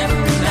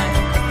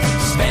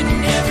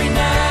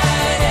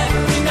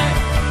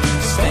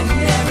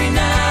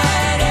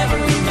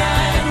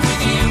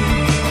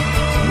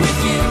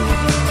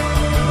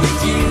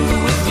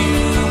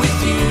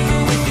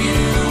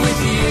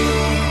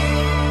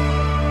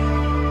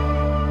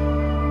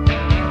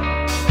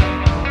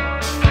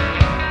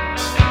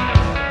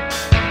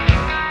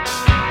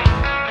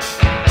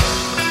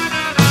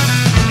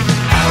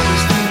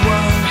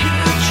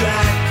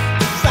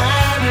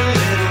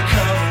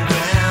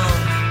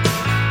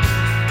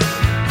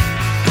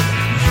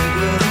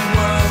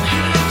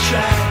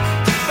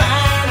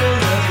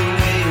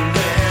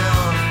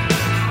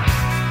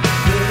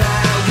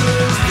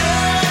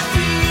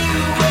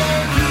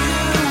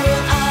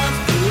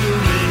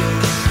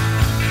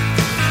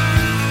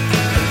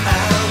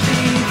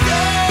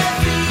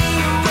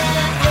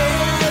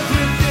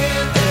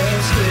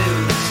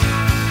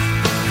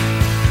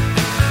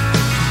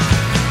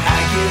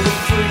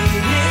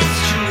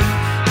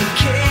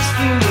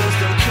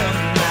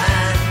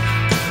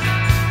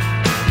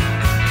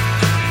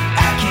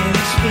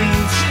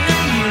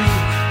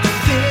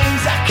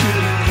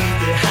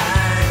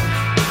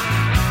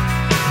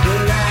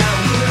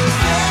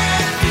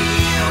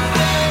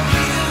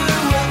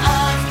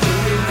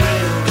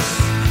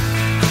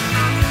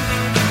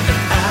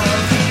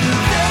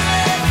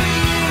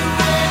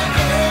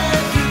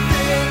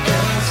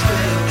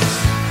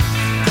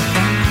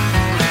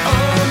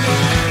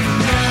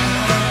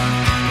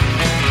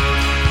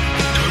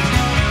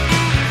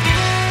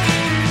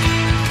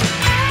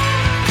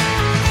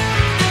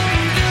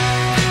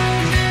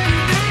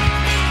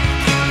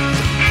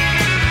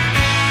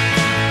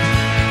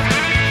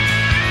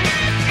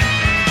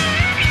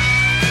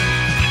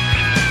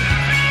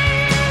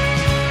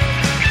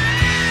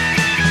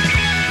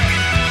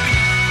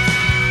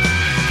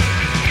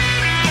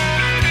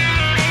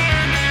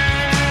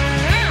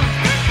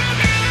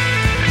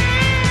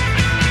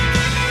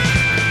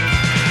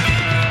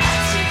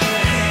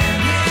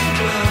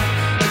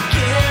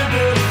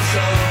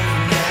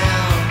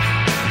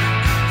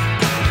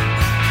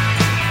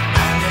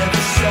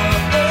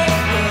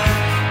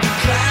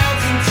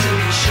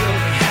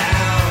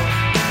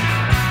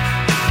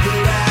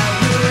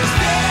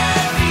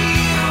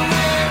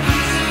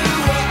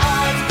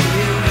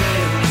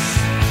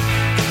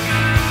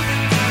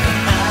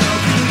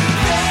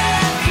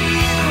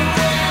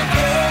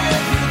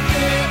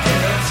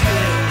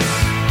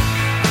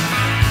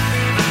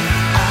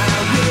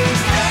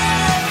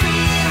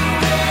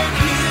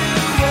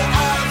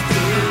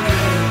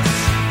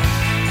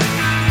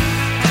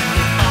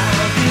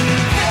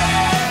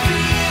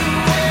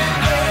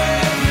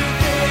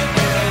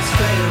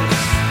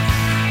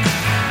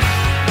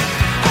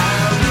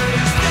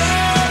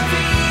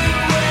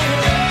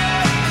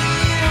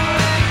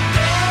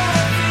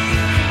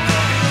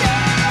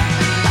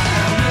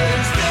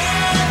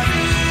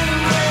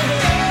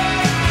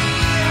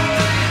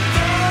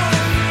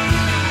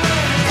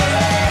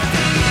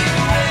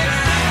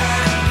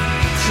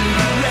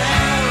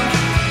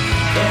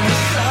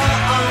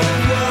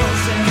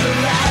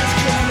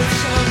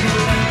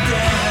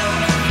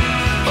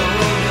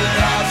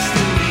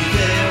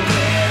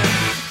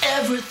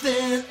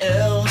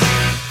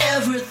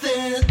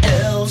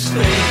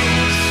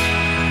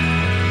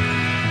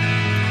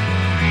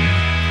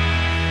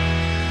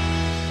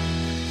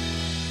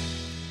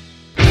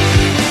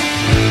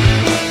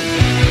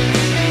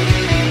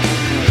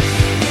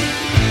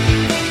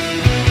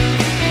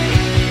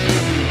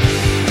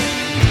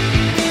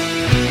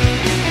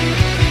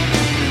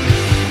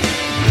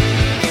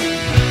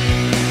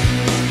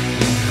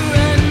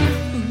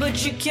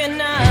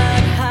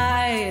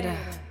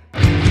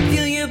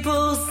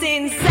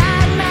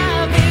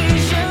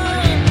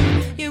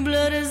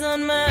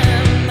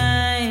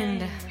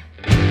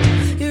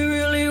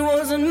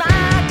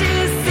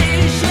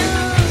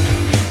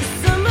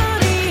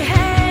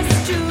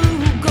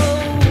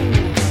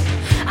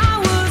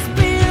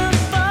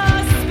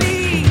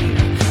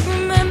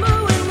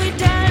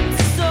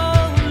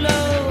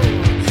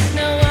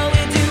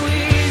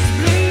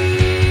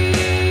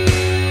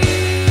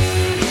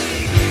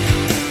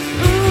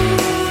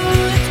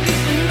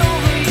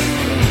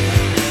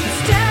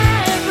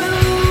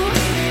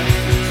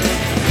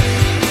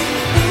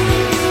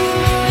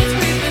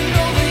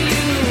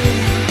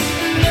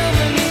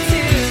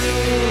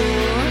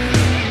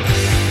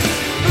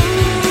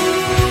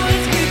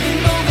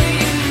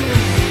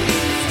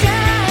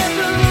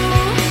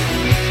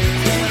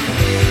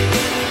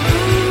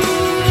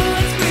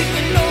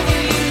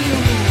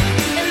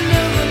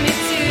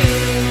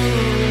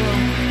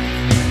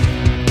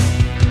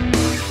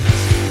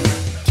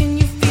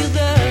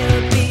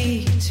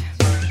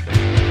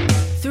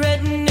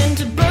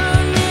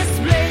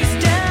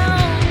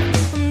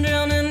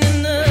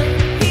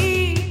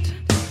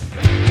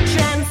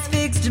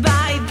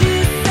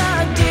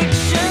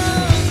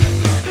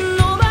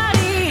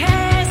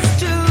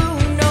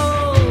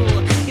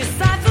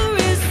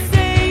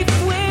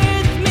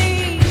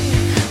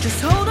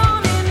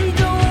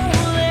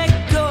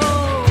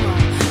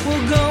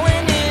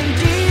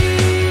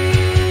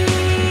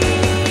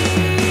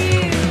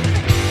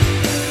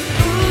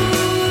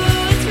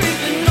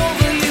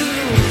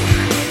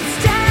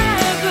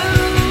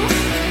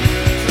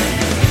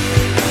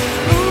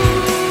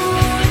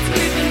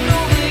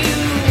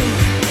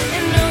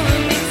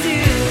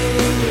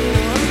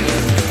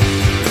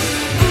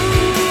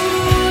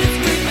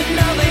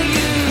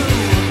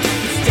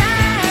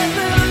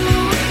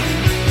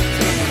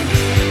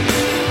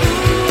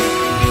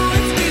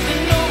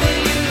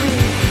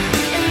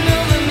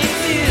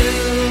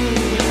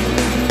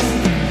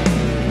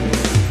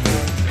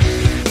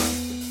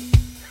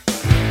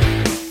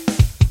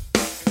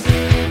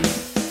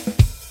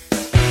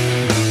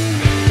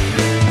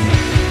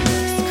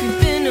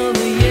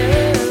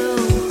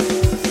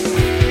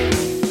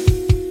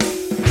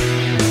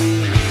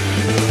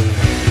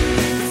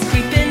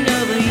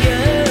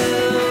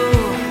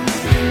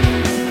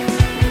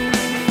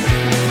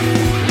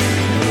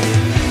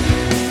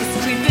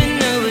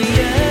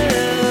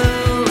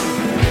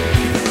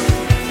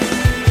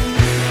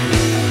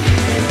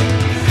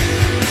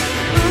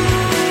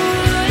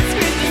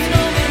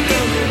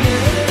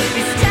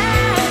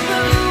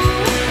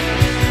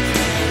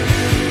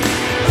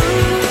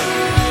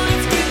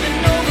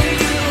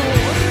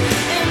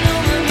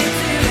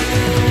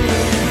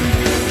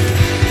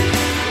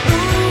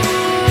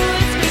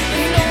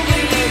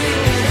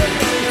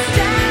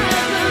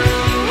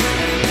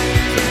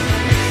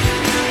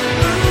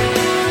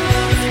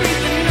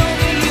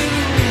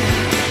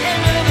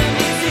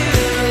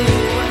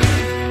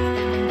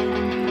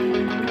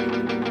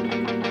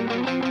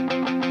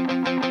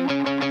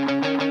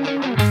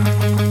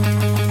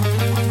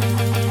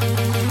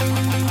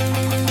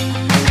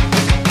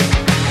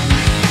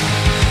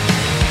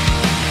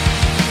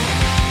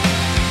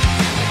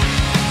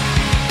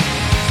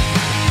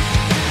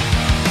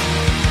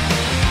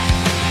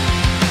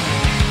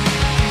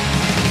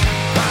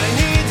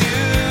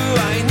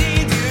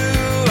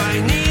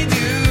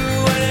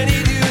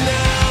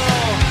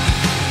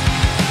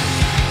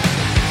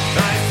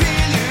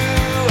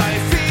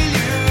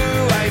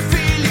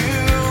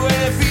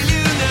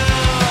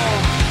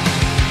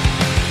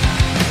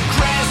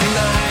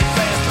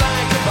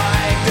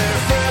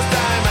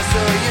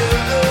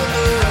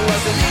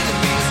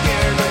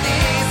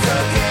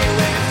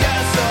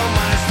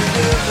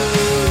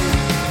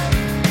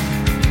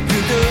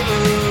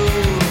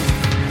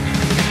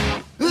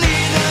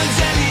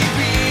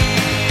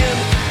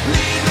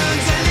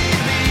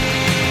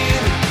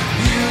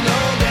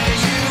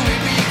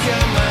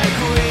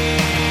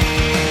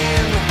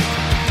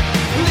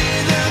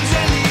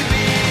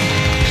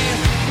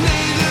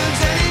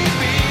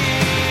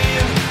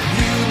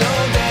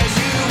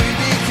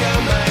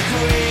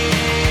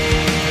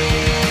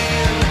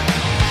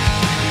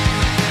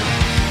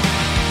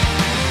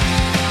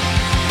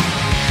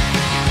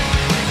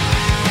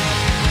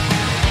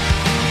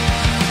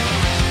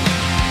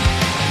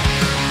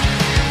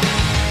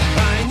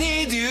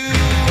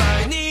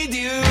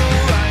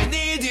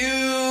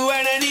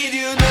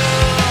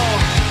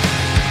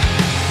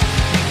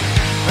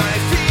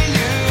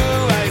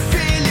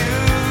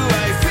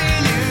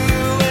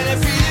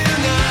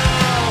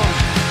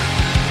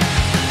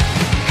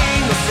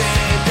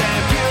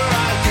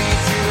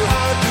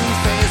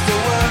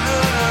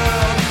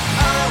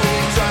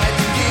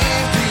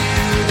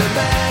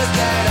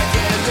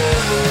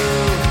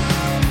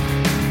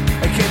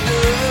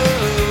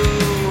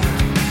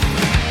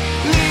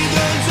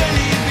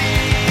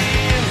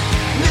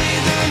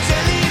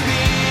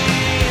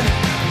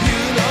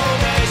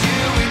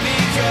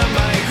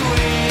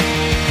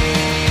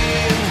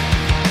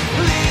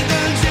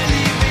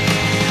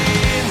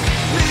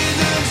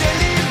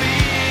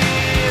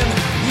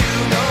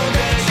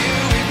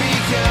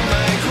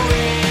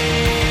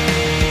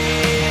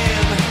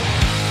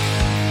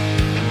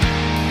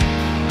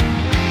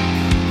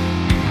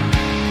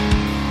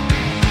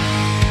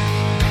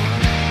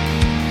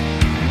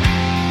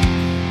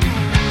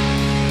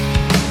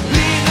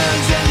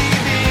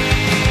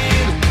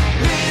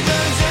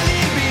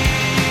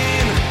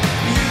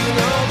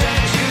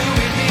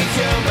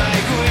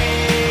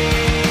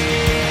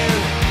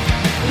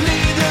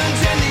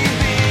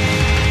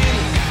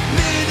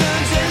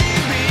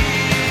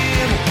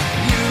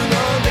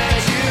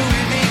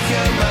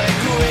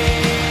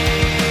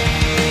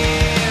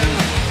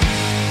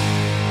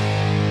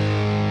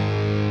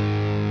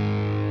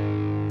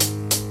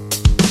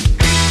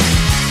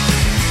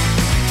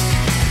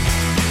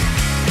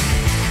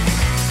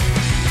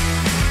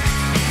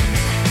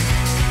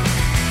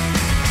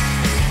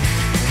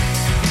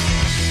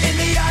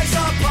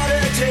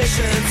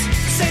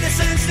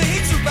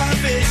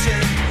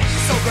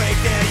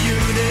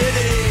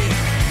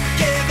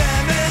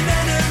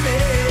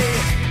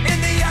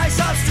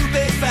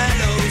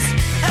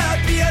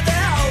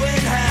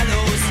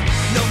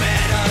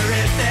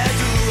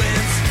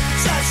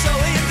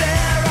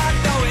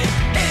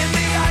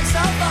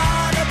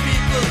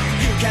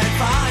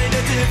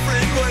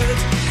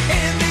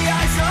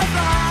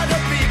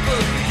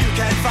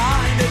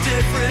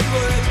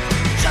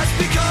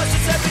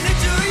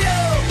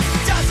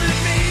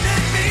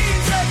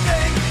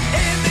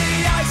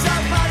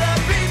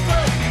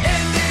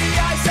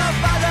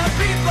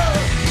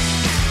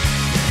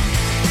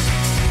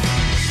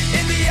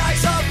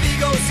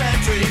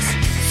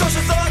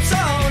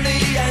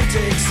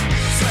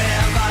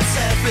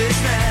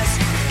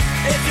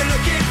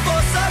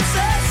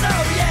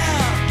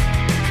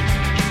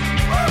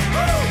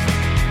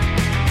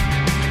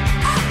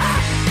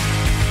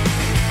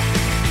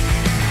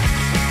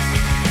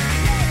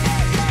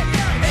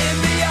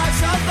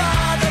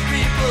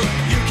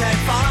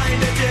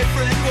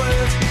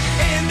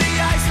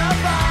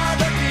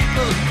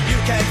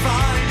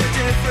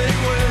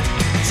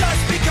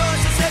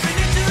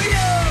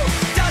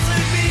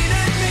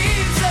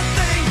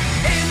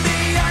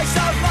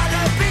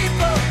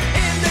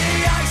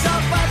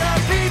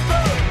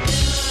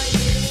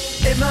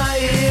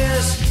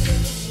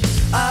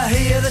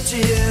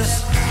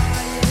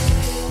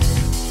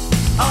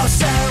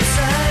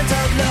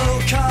 self-centered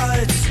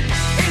low-cuts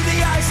in the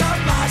eyes of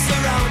my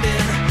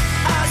surrounding.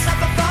 I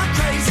suffer from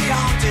crazy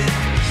haunting.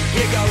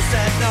 Here goes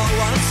that no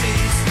one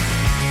sees.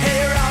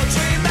 Hear our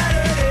dream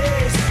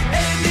melodies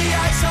in the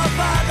eyes of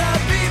other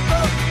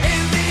people.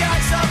 In the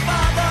eyes of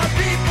other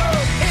people.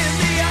 In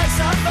the eyes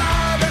of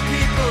other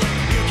people.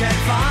 You can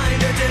find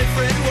a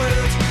different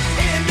world.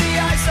 In the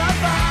eyes of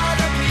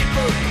other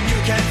people. You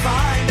can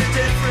find a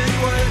different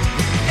world.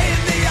 In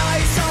the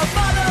eyes of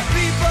other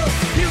people.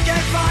 You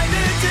can find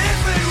a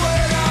different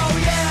world. Oh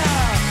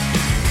yeah.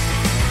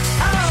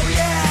 Oh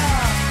yeah.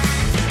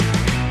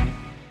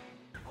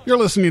 You're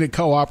listening to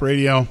Co-op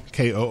Radio,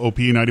 KOOP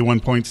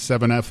 91.7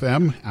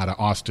 FM out of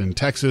Austin,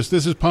 Texas.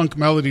 This is Punk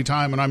Melody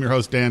Time, and I'm your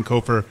host, Dan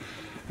Kofer,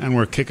 and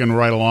we're kicking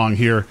right along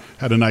here.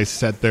 Had a nice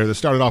set there that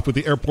started off with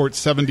the Airport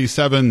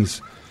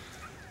 77s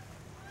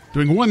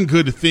doing one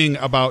good thing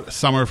about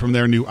summer from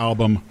their new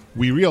album,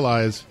 We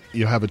Realize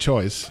You Have a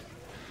Choice.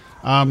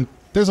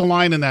 There's a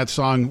line in that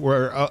song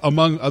where,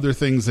 among other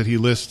things that he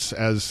lists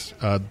as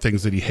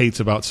things that he hates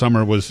about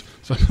summer, was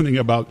something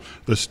about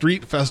the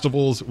street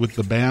festivals with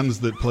the bands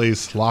that play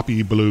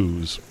sloppy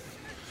blues.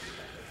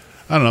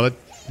 I don't know, that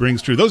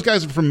rings true. Those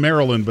guys are from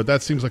Maryland, but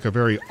that seems like a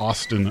very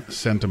Austin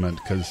sentiment,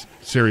 because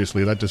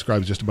seriously, that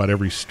describes just about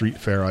every street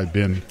fair I've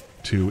been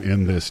to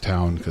in this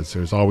town, because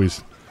there's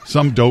always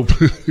some dope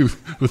who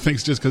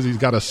thinks just because he's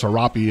got a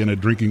syrupy and a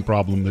drinking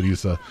problem that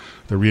he's the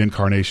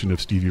reincarnation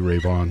of Stevie Ray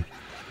Vaughan.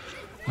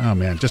 Oh,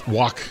 man, just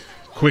walk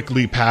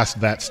quickly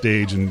past that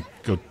stage and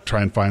go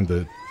try and find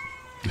the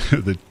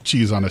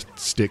cheese on a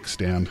stick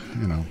stand,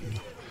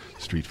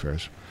 street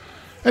fairs.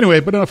 Anyway,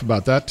 but enough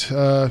about that.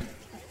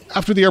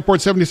 After the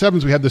Airport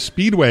 77s, we had the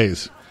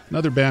Speedways,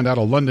 another band out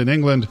of London,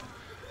 England.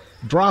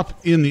 Drop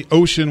in the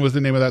Ocean was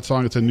the name of that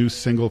song. It's a new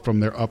single from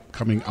their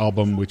upcoming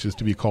album, which is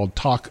to be called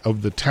Talk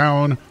of the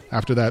Town.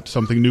 After that,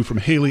 something new from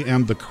Haley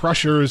and the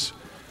Crushers.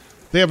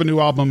 They have a new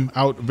album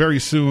out very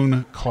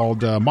soon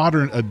called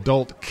Modern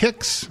Adult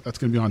Kicks. That's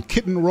going to be on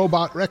Kitten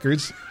Robot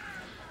Records,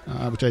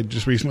 which I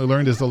just recently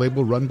learned is the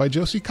label run by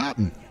Josie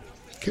Cotton.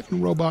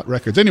 Kitten Robot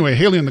Records. Anyway,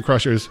 Haley and the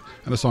Crushers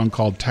and a song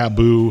called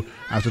Taboo.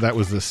 After that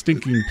was the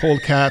Stinking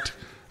Polecat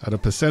out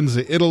of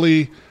Piacenza,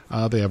 Italy.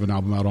 They have an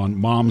album out on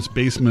Mom's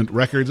Basement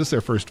Records. It's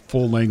their first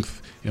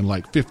full-length in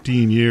like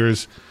 15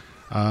 years.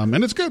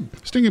 And it's good.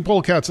 Stinking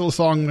Polecat's a little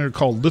song there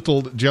called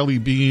Little Jelly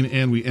Bean,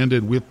 and we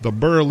ended with the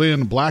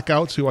Berlin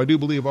Blackouts, who I do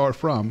believe are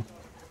from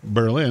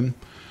Berlin.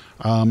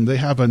 They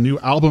have a new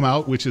album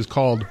out, which is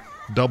called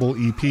Double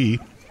EP.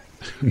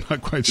 I'm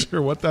not quite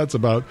sure what that's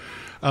about.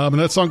 And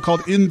that song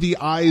called In the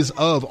Eyes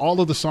Of. All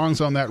of the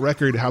songs on that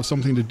record have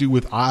something to do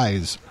with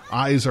eyes.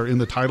 Eyes are in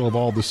the title of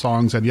all the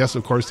songs, and yes,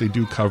 of course, they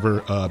do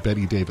cover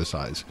Betty Davis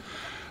Eyes.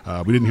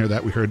 We didn't hear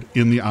that. We heard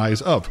In the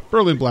Eyes Of.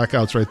 Berlin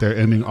Blackouts right there,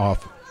 ending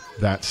off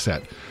that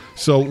set.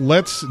 So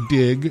let's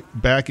dig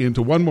back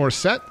into one more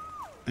set,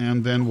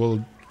 and then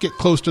we'll get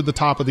close to the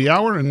top of the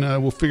hour, and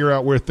we'll figure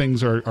out where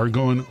things are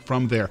going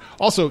from there.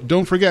 Also,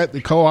 don't forget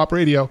the Co-op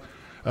Radio.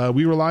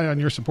 We rely on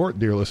your support,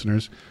 dear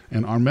listeners,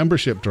 and our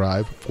membership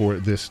drive for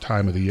this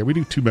time of the year. We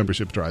do 2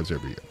 membership drives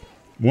every year.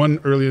 One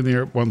early in the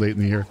year, one late in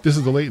the year. This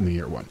is the late in the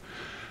year one.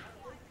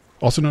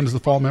 Also known as the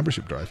fall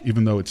membership drive,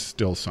 even though it's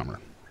still summer.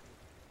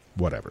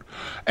 Whatever.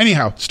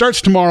 Anyhow,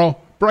 starts tomorrow,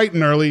 bright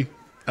and early.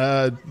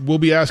 We'll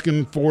be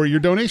asking for your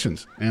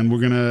donations, and we're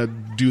going to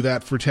do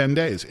that for 10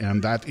 days,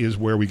 and that is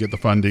where we get the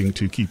funding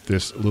to keep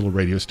this little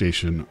radio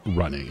station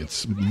running.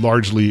 It's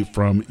largely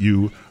from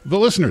you, the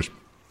listeners.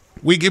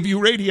 We give you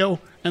radio,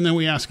 and then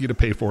we ask you to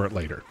pay for it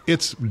later.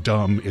 It's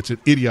dumb. It's an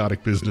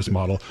idiotic business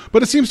model,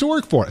 but it seems to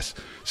work for us.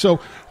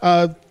 So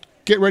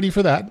get ready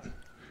for that.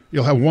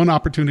 You'll have one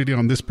opportunity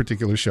on this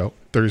particular show,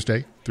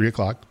 Thursday, 3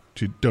 o'clock,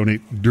 to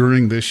donate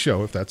during this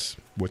show, if that's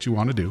what you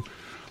want to do.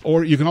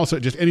 Or you can also,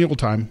 just any old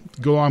time,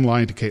 go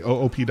online to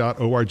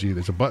koop.org.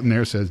 There's a button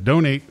there that says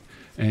donate,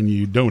 and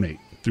you donate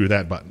through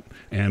that button.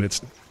 And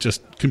it's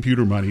just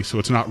computer money, so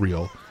it's not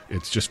real.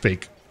 It's just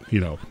fake,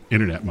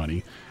 internet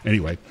money.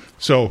 Anyway,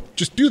 so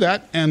just do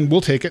that, and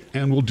we'll take it,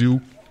 and we'll do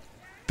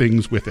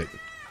things with it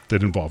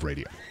that involve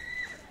radio.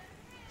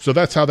 So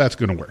that's how that's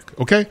going to work,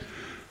 okay?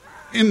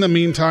 In the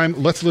meantime,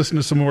 let's listen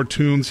to some more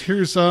tunes.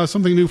 Here's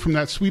something new from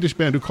that Swedish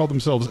band who call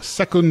themselves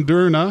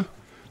Sekundurna.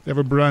 They have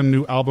a brand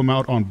new album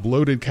out on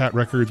Bloated Cat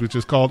Records, which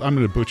is called, I'm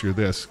going to butcher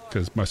this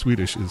because my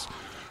Swedish is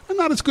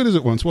not as good as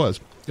it once was.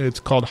 It's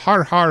called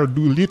Har Har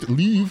Du Lit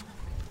Liv.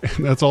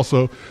 And that's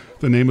also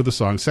the name of the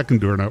song,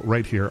 Sekundurna,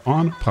 right here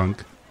on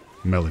Punk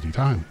Melody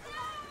Time.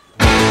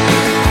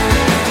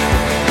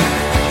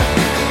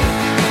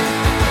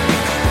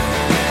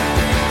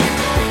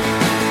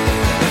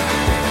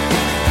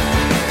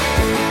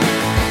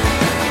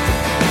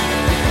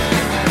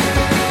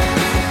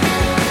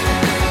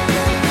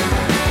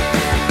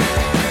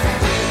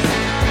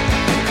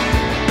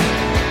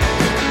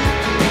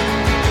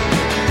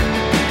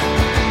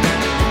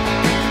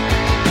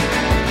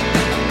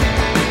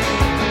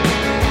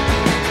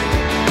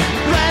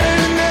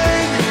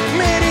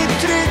 Med ditt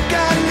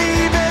trygga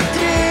liv är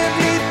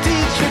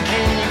trevligt.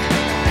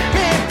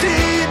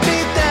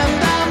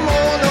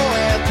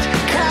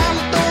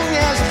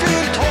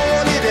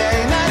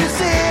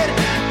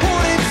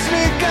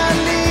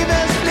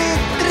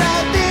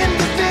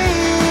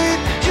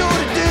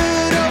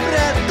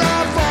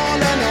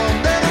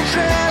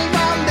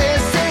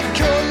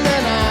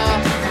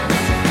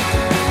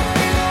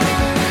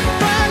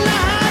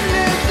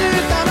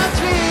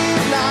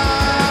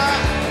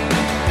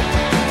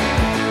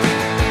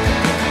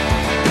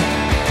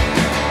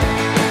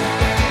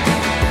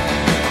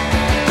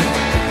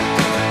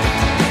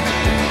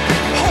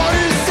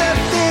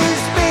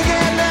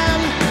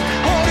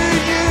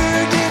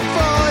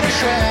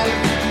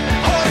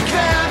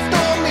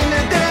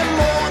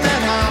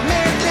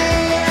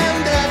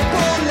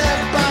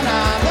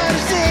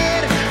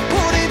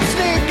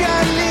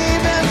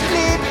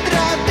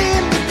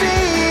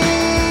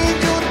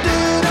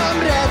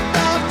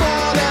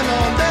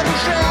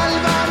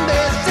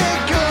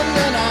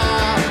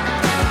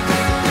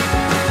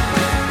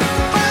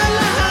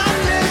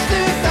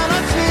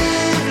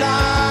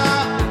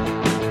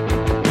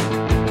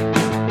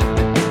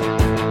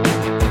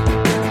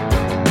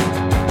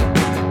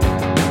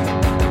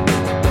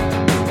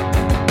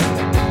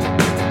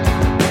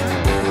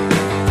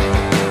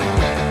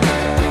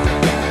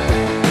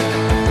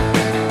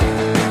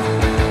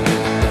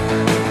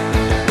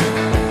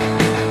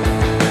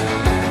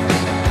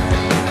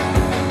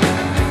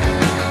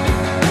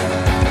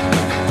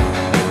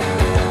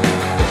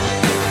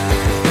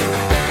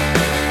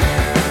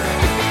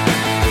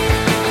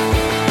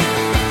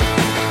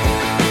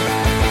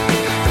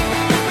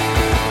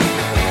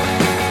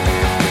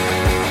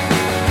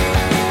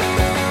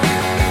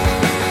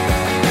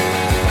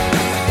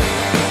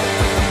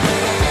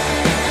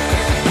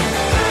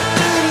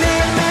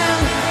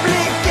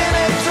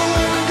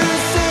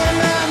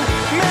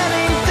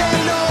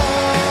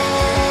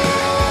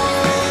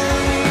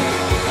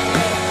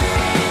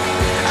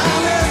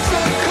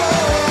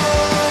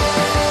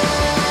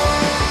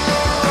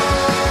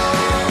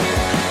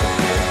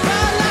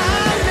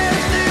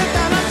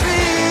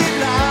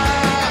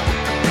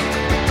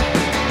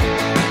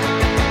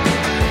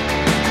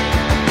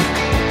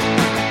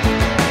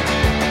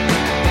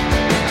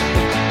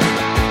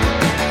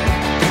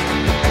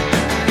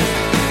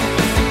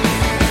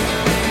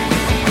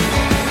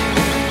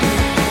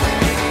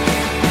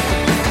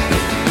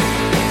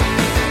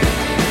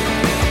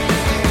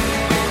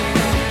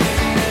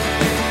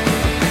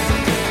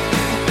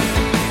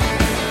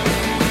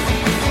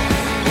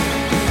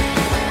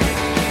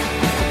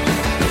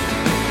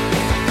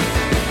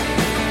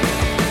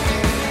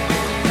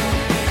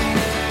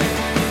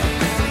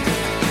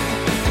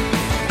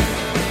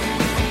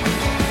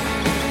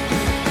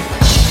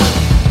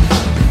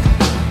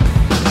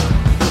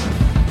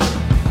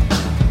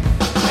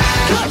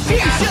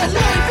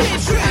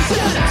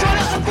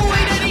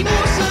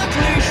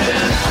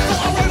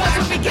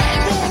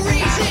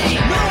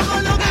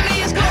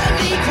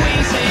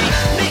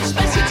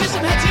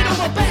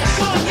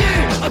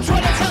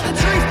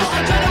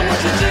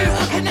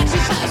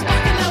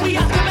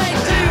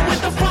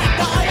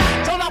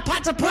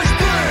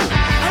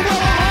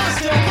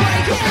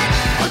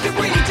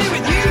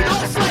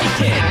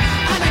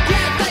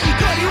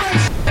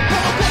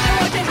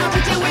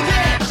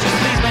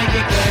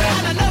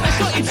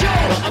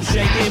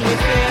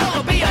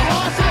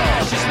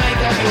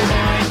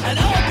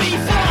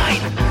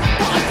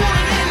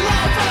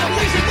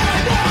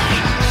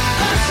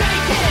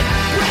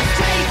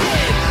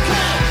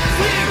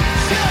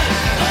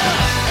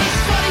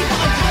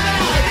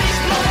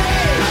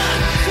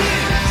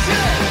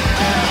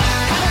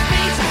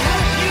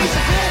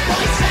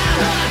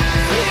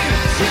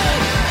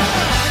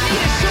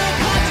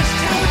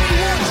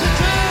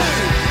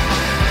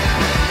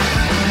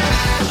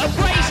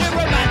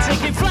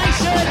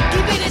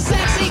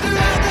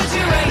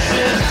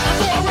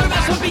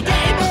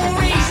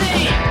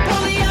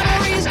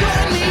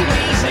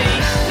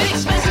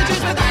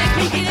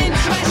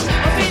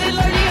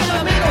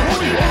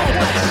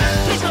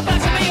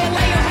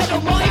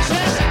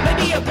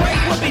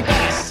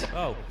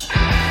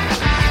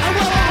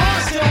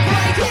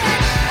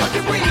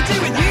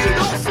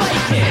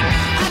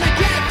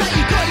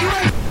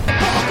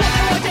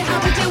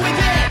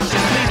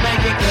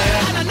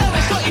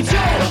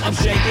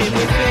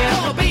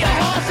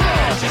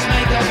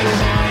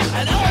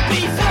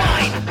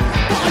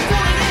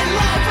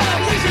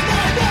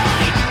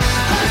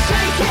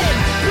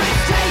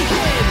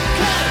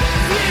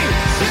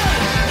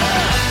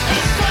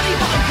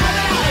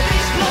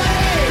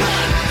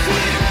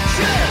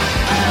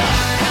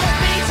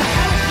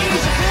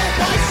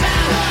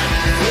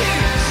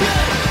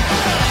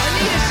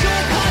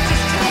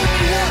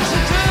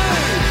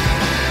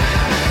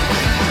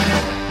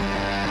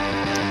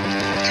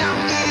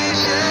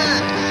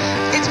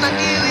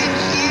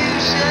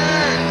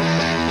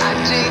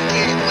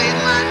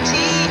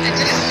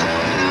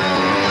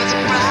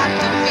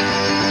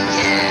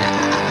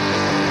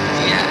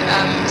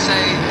 So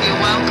you're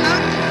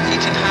welcome. You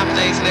can have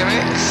those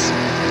lyrics.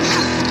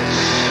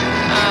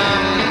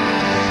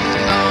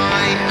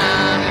 I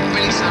am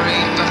really sorry,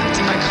 but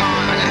I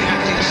can't. I don't think I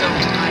can do the film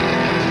tonight.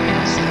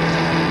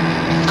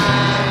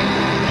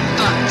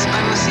 But I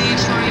will see you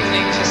tomorrow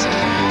evening for some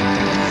more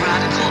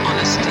Radical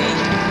Honesty.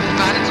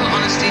 Radical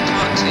Honesty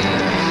Part 2.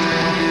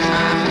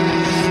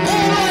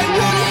 All I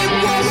wanted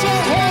was a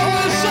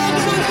horror song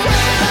for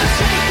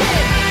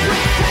breathtaking,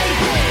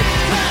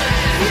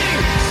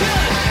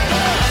 confusion.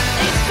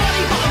 It's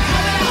funny, but I'm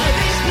coming out of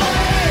this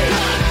body.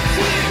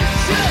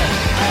 Confusion.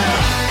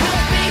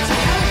 Help me to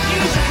help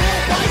you to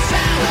help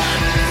myself.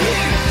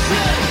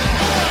 Confusion.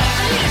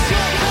 And yes,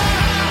 you're right.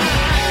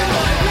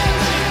 All I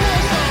wanted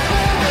was a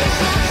horror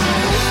song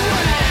for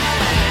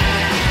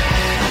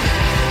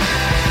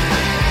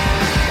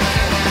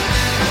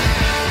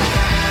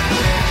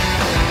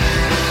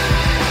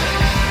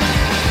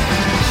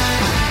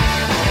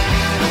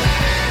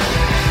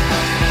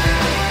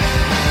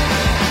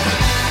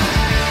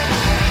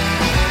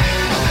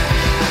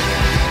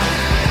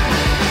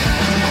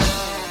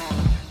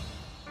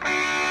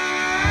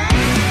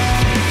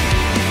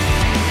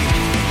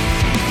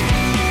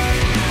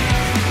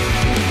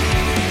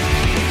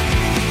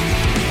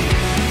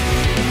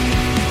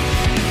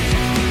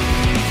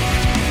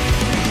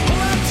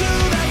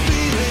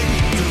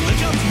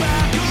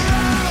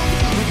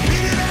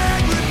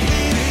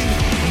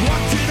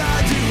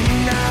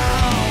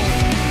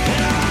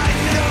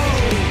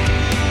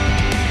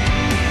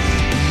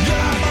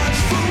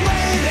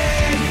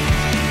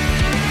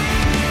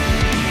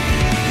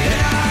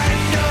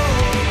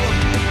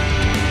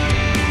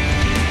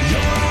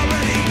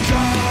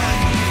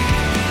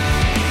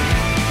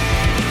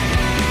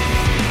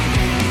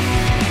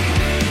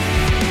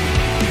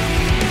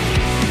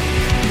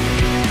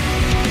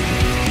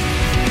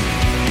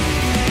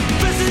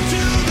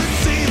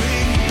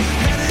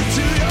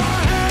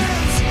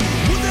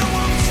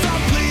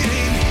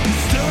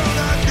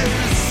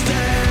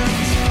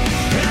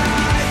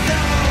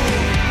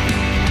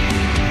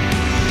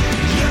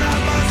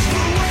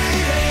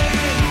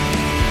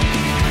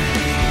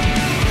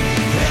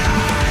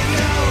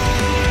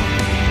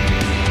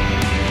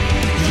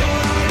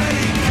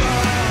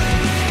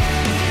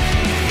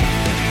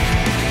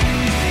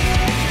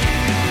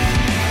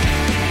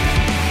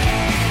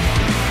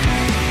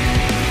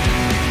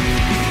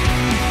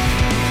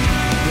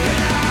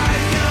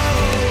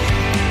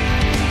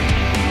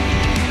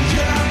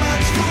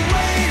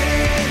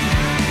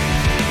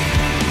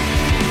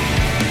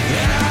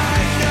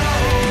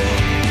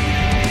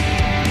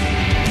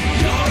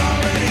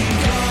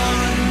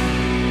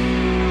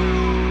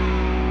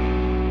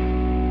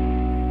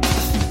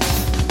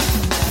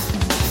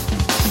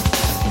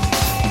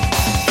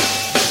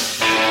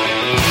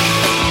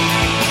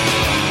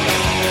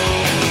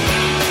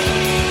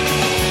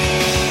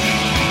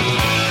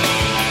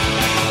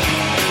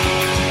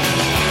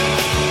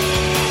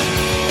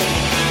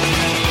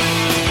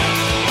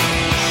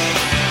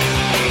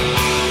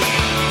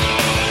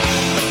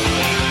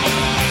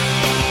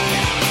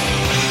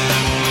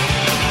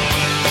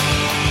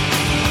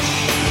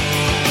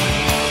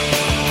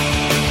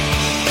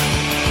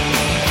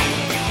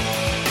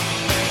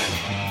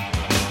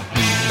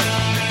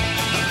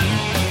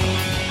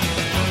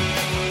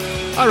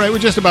All right, we're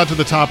just about to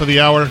the top of the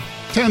hour.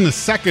 10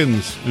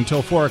 seconds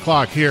until 4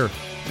 o'clock here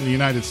in the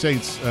United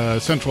States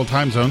Central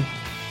Time Zone.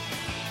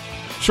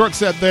 Short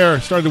set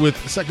there started with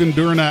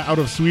Sekundurna out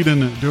of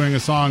Sweden doing a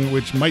song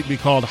which might be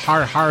called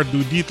Har Har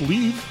Du Dit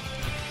Liv.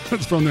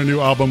 That's from their new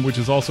album, which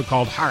is also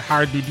called Har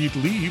Har Du Dit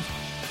Liv.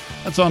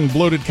 That's on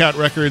Bloated Cat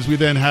Records. We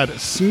then had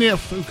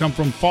Sniff, who come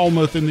from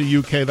Falmouth in the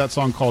UK. That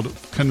song called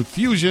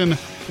Confusion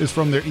is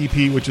from their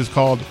EP, which is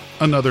called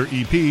Another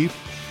EP.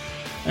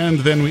 And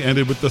then we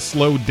ended with The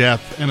Slow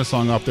Death and a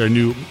song off their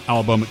new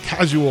album,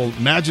 Casual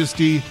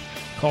Majesty,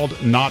 called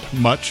Not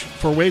Much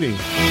for Waiting. All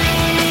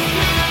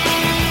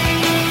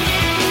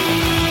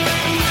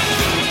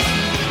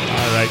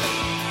right.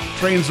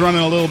 Train's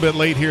running a little bit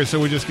late here, so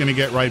we're just going to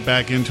get right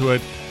back into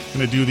it.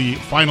 Going to do the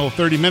final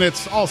 30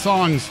 minutes, all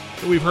songs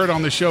that we've heard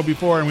on the show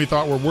before and we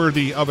thought were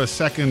worthy of a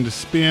second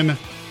spin.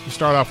 We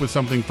start off with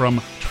something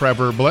from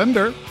Trevor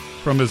Blender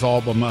from his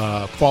album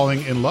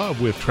Falling in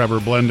Love with Trevor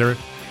Blender.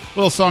 A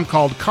little song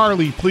called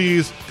Carly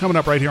Please, coming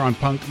up right here on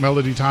Punk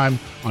Melody Time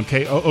on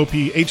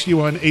KOOP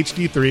HD1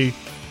 HD3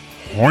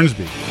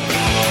 Hornsby.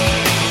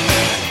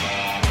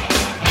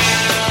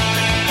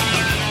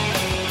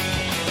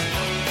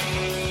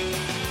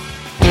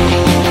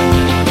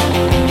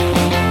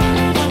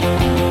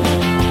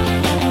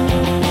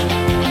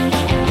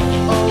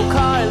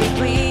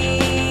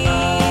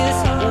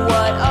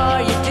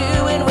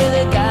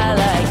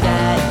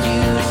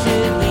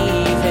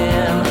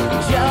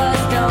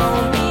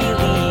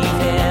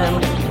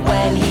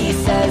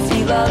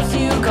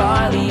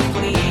 Carly,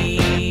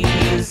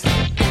 please.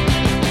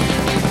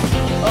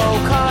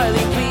 Oh, Carly.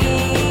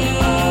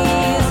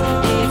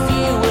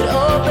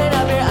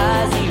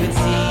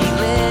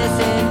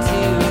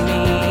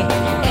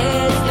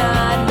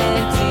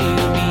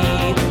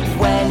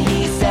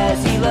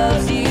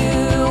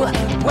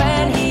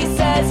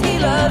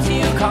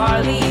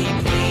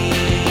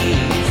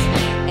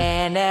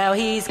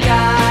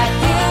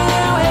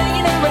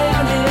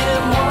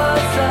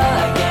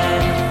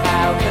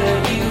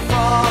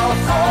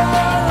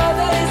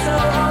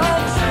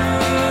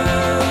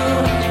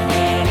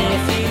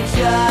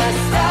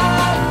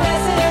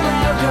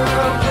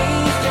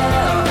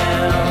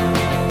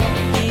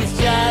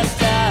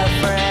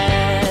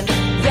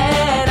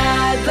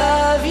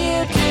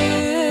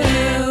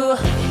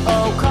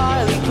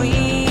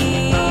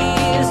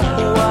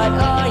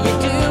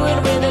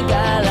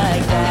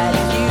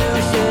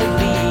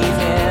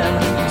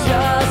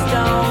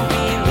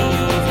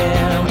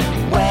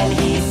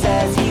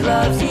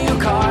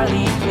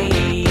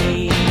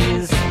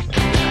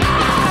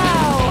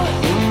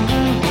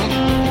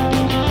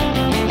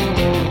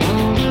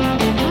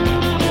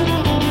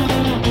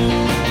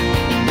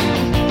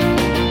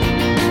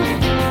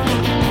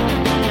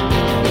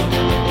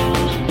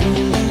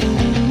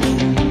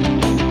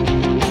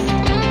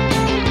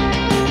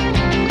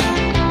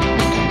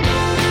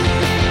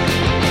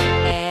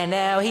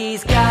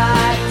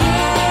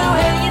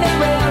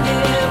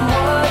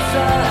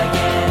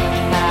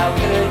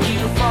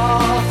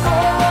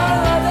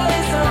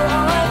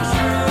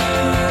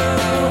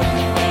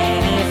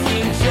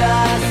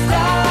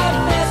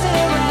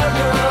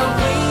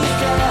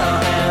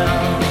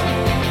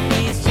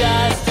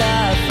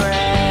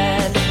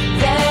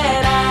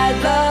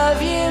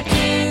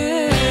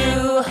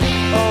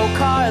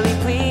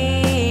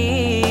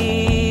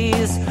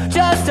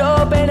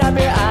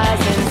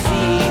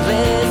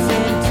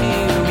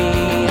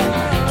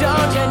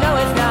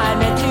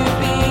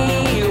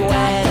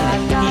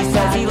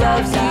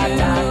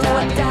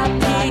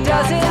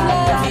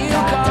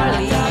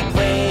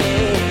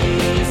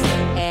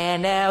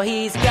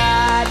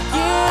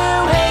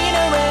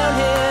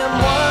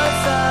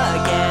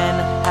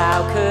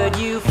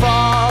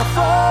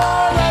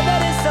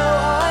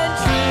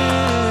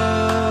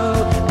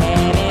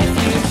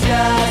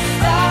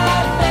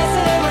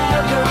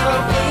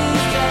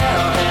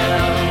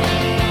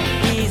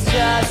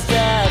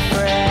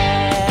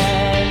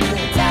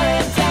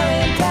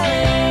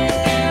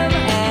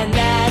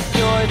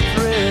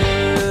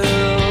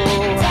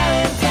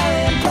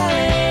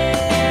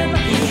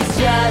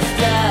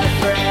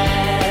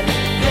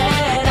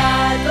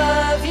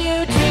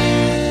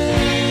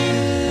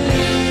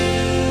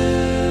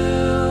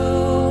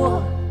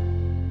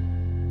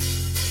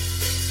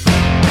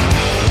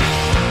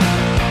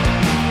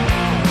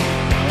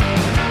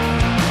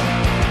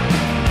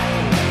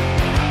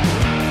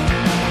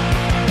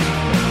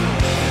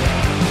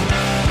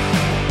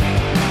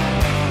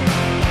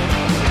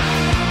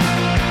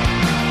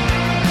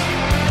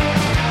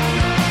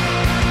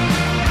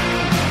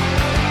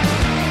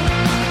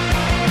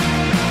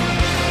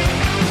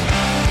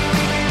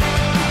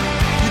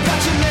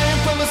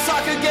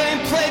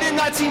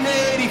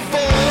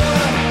 1984.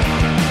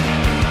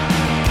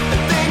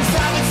 And things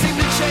haven't seemed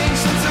to change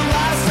since the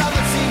last time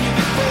I'd seen you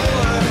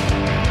before.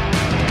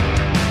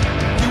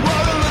 You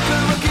were a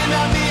looker looking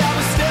at me, I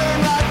was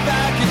staring right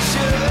back at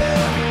you.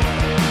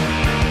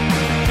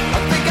 I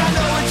think I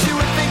know what you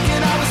were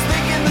thinking, I was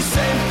thinking the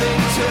same thing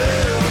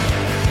too.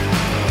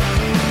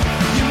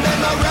 You made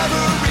my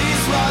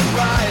reveries run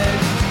riot,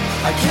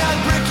 I can't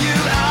break you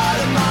out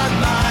of my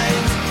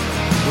mind.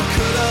 What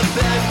could have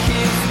been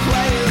keeps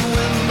playing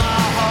with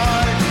my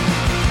heart.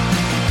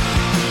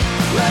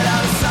 Let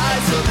out of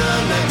sight till the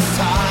next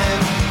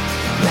time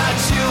that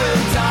you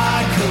and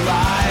I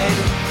collide.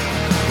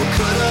 What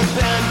could have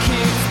been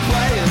keeps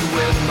playing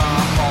with my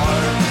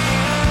heart.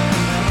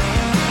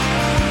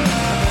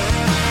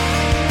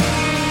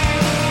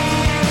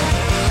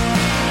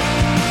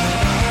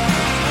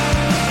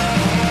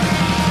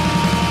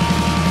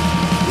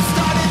 It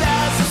started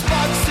as a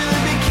spark, soon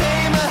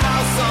became a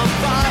house on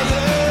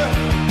fire.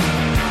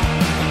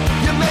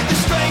 You made the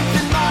strength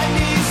in my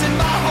knees and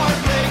my heart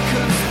rate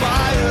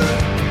conspire.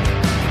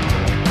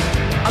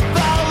 I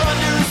fell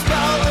under a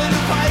spell in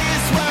a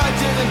place where I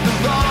didn't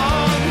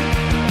belong.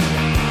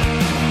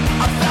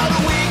 I felt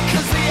weak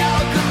 'cause the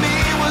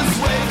alchemy was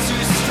way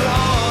too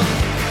strong.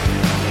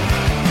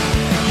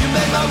 You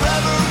made my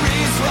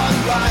reveries run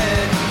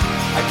riot,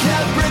 I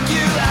can't break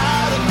you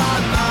out of my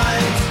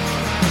mind.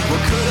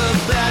 What could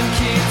have been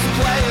keeps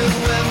playing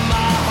with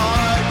my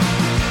heart.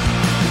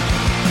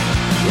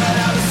 Let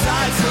out of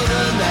sight till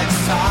the next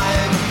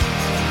time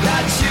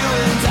that you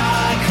and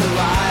I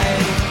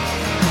collide.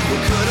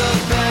 What could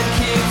have been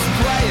keeps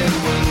playing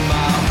with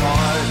my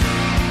heart.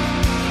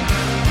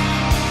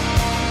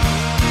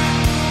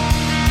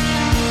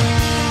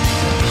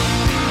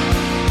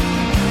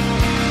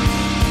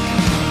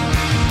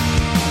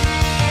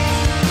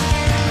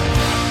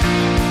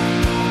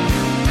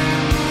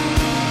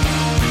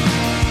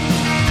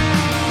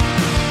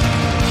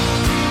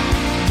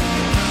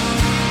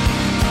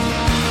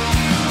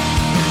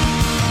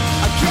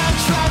 I can't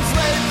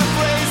translate the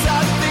phrase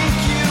I think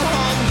you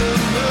hung the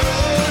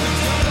moon.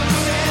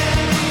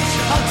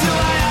 How do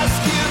I ask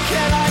you,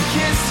 can I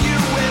kiss you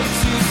way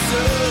too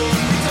soon?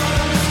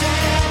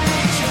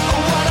 Oh,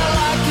 what I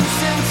like in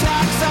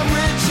syntax, I'm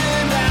rich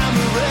in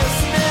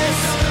amorousness.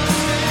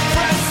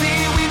 Fancy,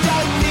 we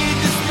don't need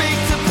to speak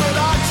to put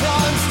our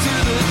tongues to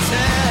the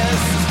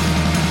test.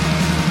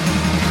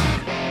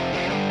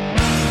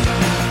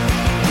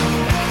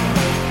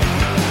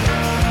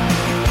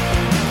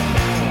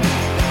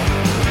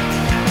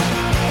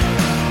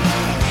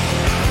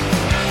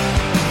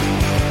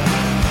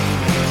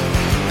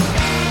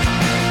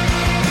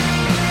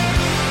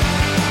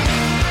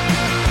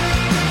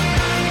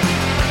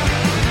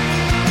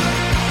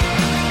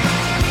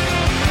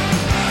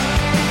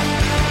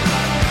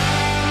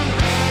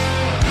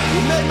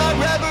 You made my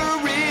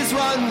reveries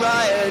run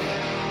riot,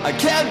 I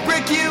can't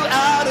break you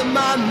out of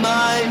my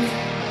mind.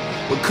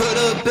 What could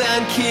have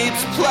been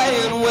keeps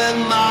playing with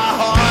my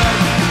heart.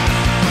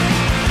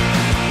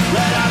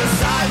 Let out of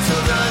sight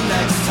till the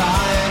next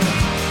time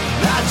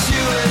that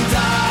you and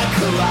I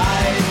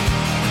collide.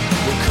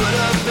 What could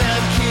have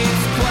been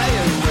keeps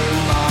playing with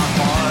my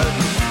heart.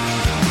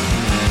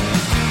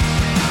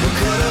 What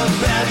could have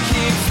been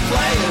keeps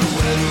playing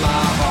with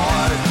my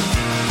heart.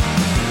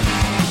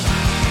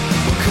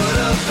 What could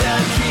have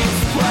been keeps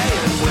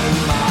playing with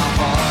my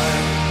heart.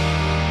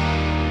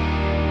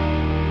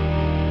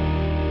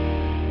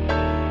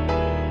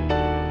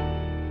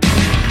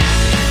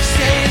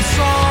 Staying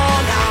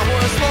strong, I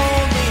was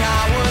lonely,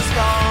 I was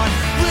gone.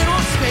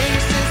 Little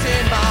spaces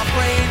in my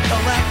brain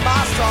collect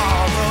my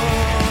sorrow.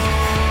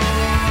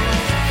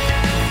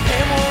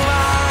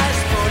 Hemorrhoids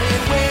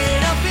putting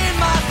weight up in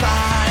my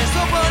thighs,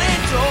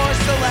 opening doors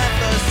to let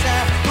the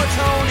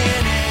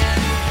serotonin in.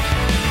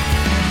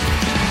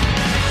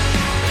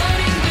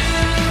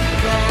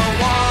 The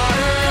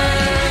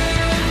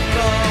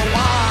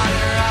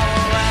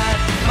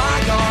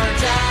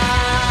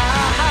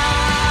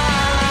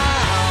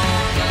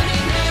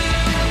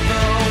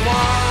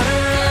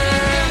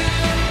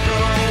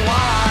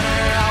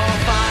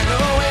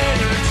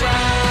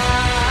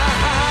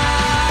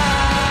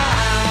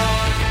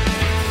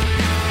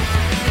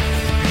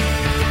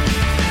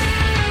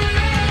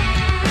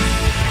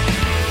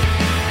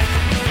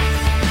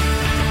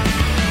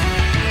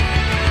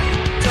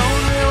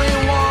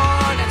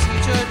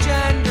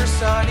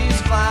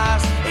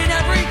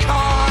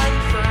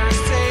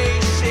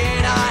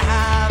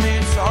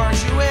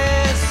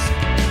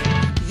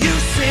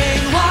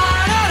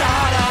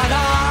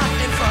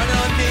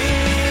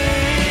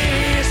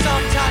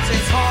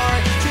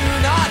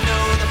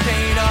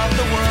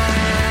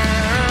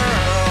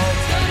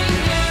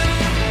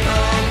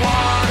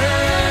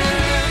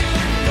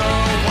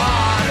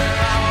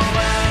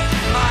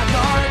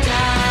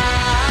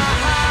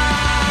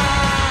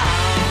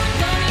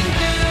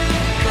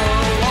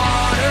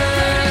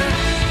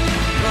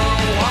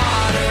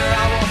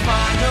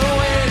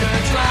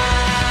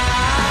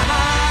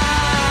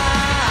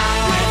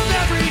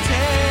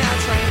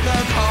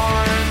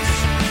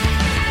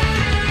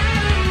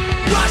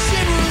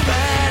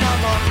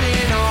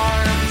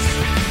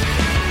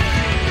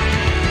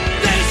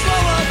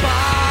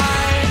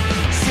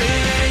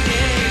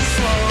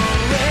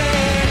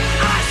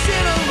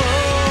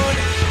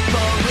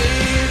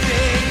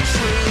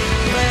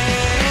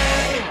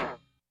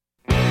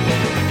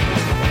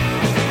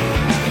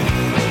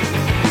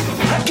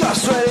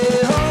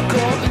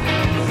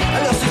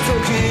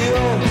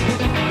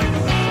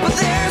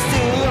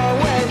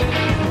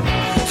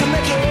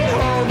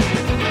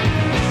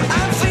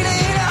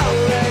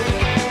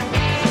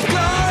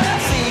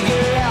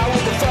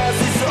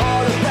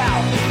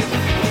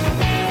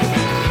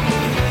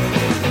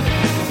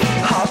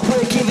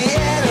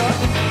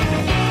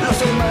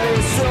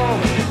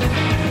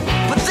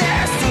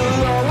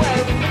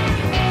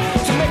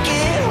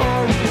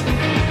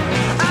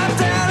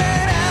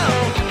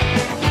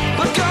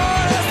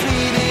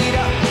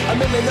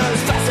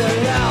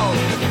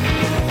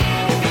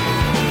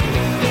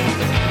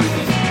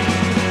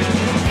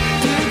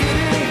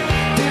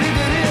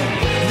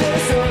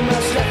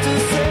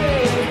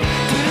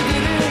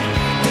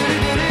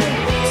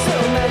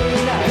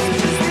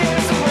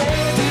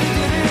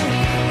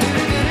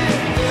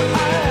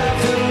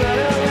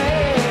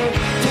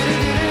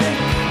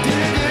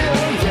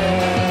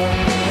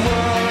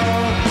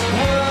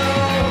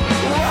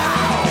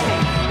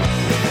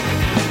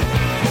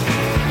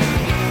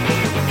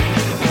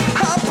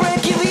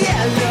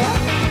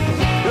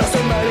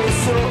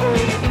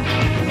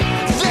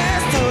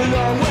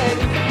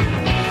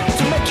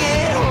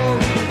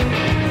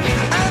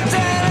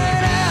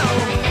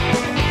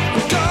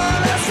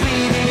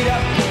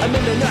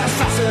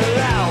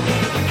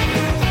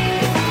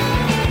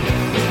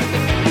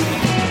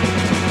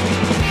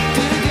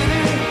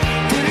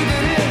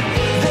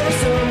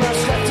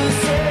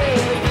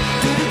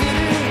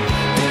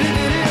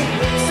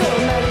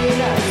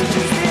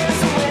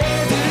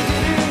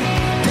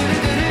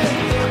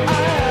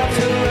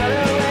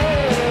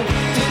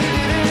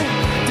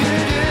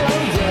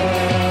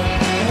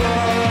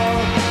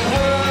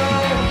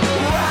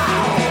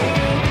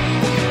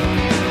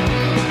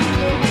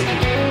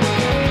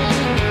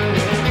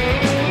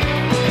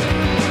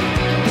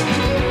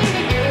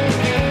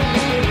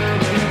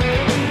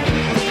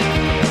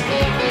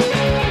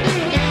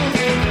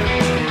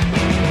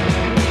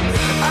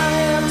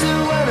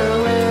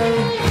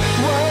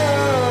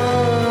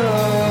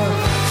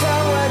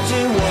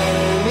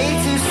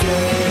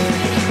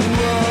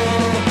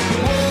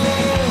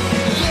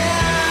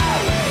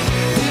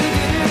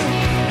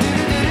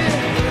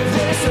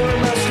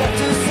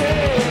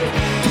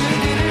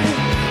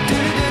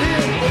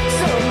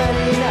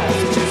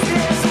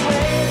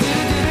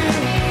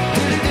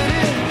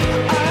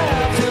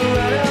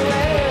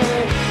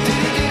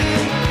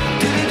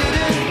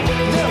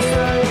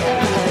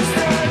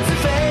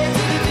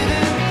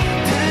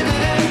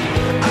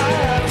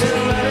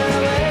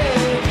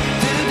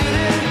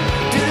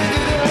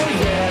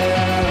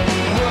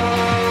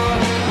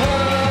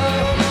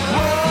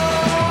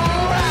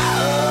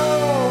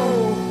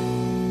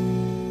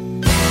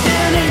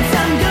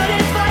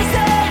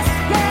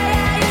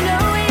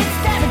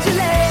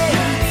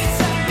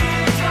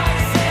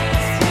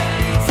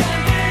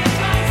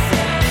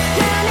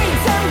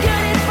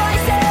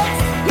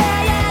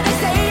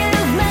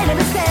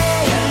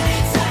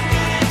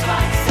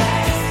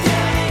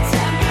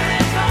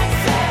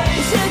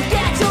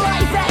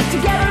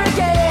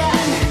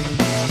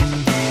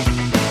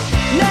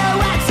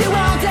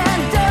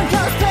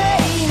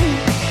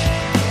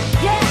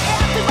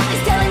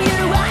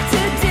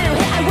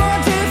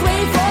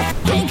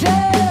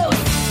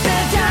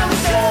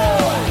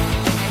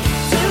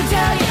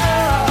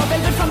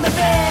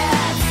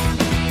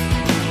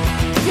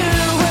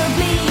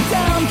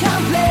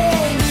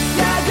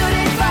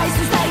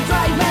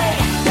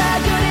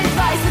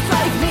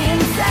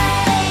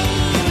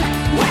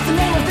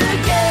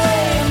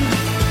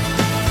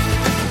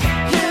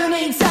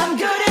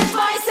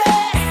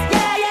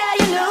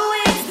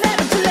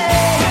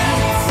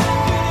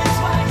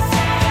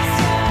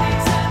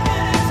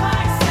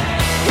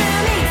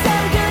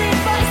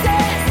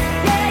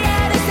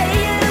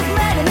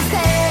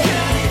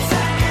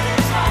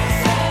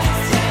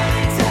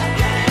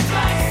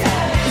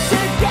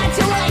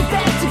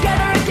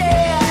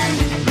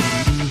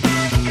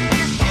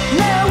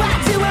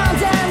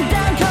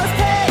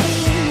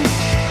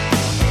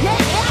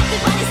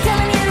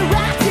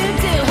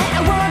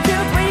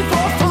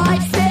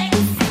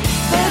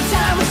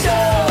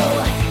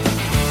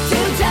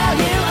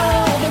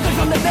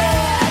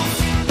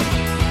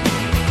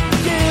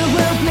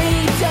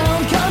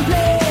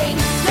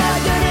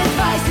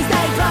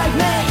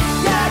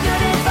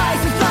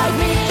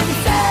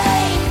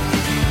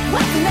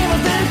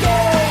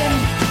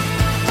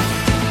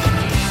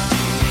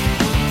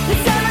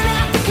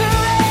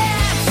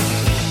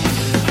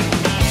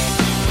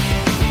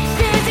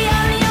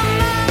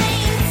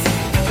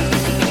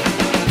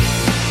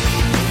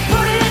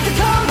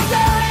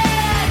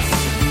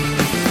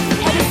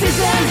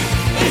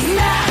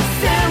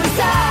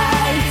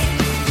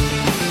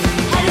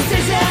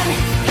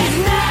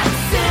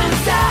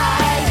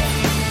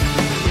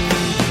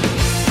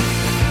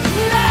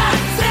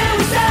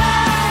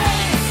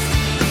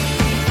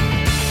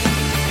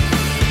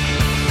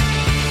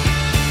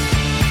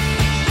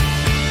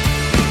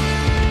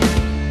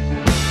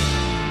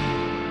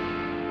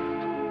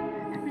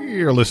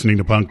You're listening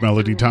to Punk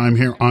Melody Time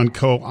here on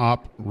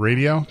Co-op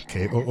Radio,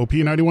 KOOP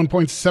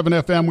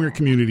 91.7 FM. We're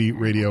community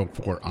radio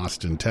for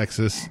Austin,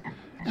 Texas.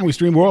 And we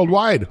stream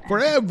worldwide for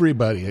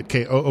everybody at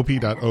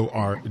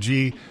koop.org.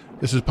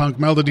 This is Punk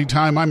Melody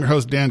Time. I'm your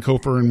host, Dan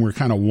Kofer, and we're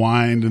kind of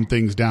winding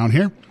things down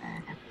here.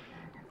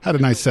 Had a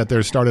nice set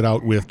there. Started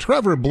out with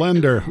Trevor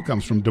Blender, who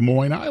comes from Des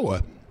Moines,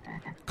 Iowa.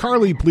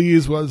 Carly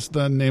Please was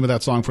the name of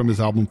that song from his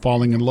album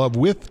Falling in Love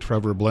with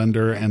Trevor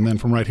Blender. And then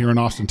from right here in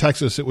Austin,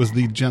 Texas, it was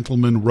the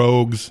Gentleman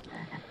Rogues.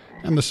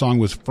 And the song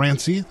was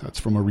Francie. That's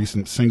from a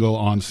recent single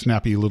on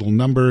Snappy Little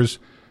Numbers.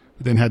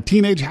 We then had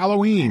Teenage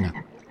Halloween.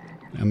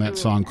 And that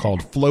song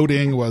called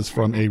Floating was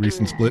from a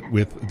recent split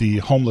with the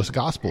Homeless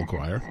Gospel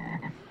Choir.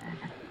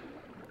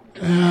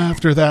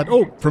 After that,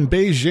 from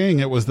Beijing,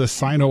 it was the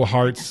Sino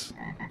Hearts.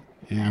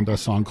 And a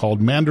song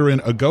called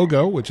Mandarin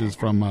A-Go-Go, which is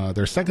from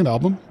their second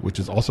album, which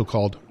is also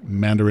called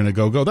Mandarin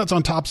A-Go-Go. That's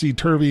on Topsy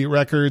Turvy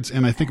Records,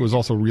 and I think it was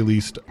also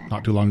released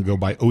not too long ago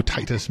by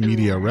Otitis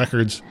Media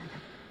Records.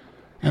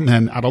 And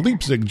then out of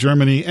Leipzig,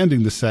 Germany,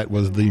 ending the set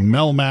was the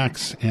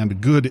Melmax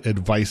and Good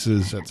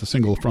Advices. That's a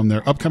single from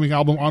their upcoming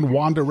album on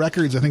Wanda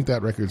Records. I think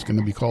that record's going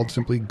to be called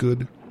simply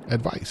Good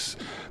Advice.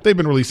 They've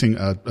been releasing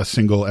a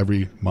single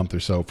every month or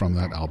so from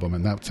that album,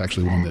 and that's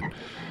actually one that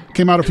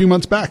came out a few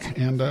months back,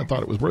 and I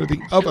thought it was worthy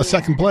of a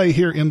second play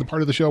here in the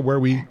part of the show where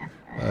we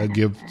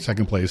give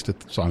second place to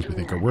songs we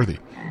think are worthy.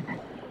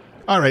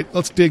 All right,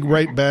 let's dig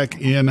right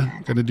back in.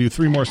 Going to do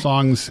 3 more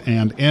songs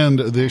and end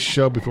this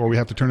show before we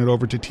have to turn it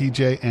over to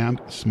TJ and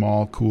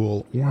Small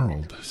Cool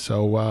World.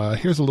 So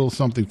here's a little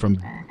something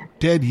from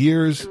Dead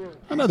Years,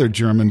 another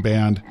German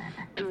band.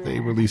 They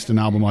released an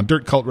album on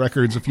Dirt Cult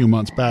Records a few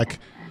months back,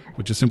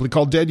 which is simply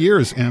called Dead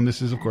Years, and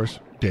this is, of course,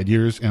 Dead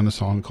Years and the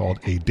song called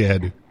A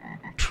Dead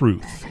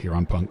Truth here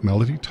on Punk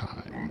Melody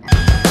Time.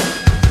 Thank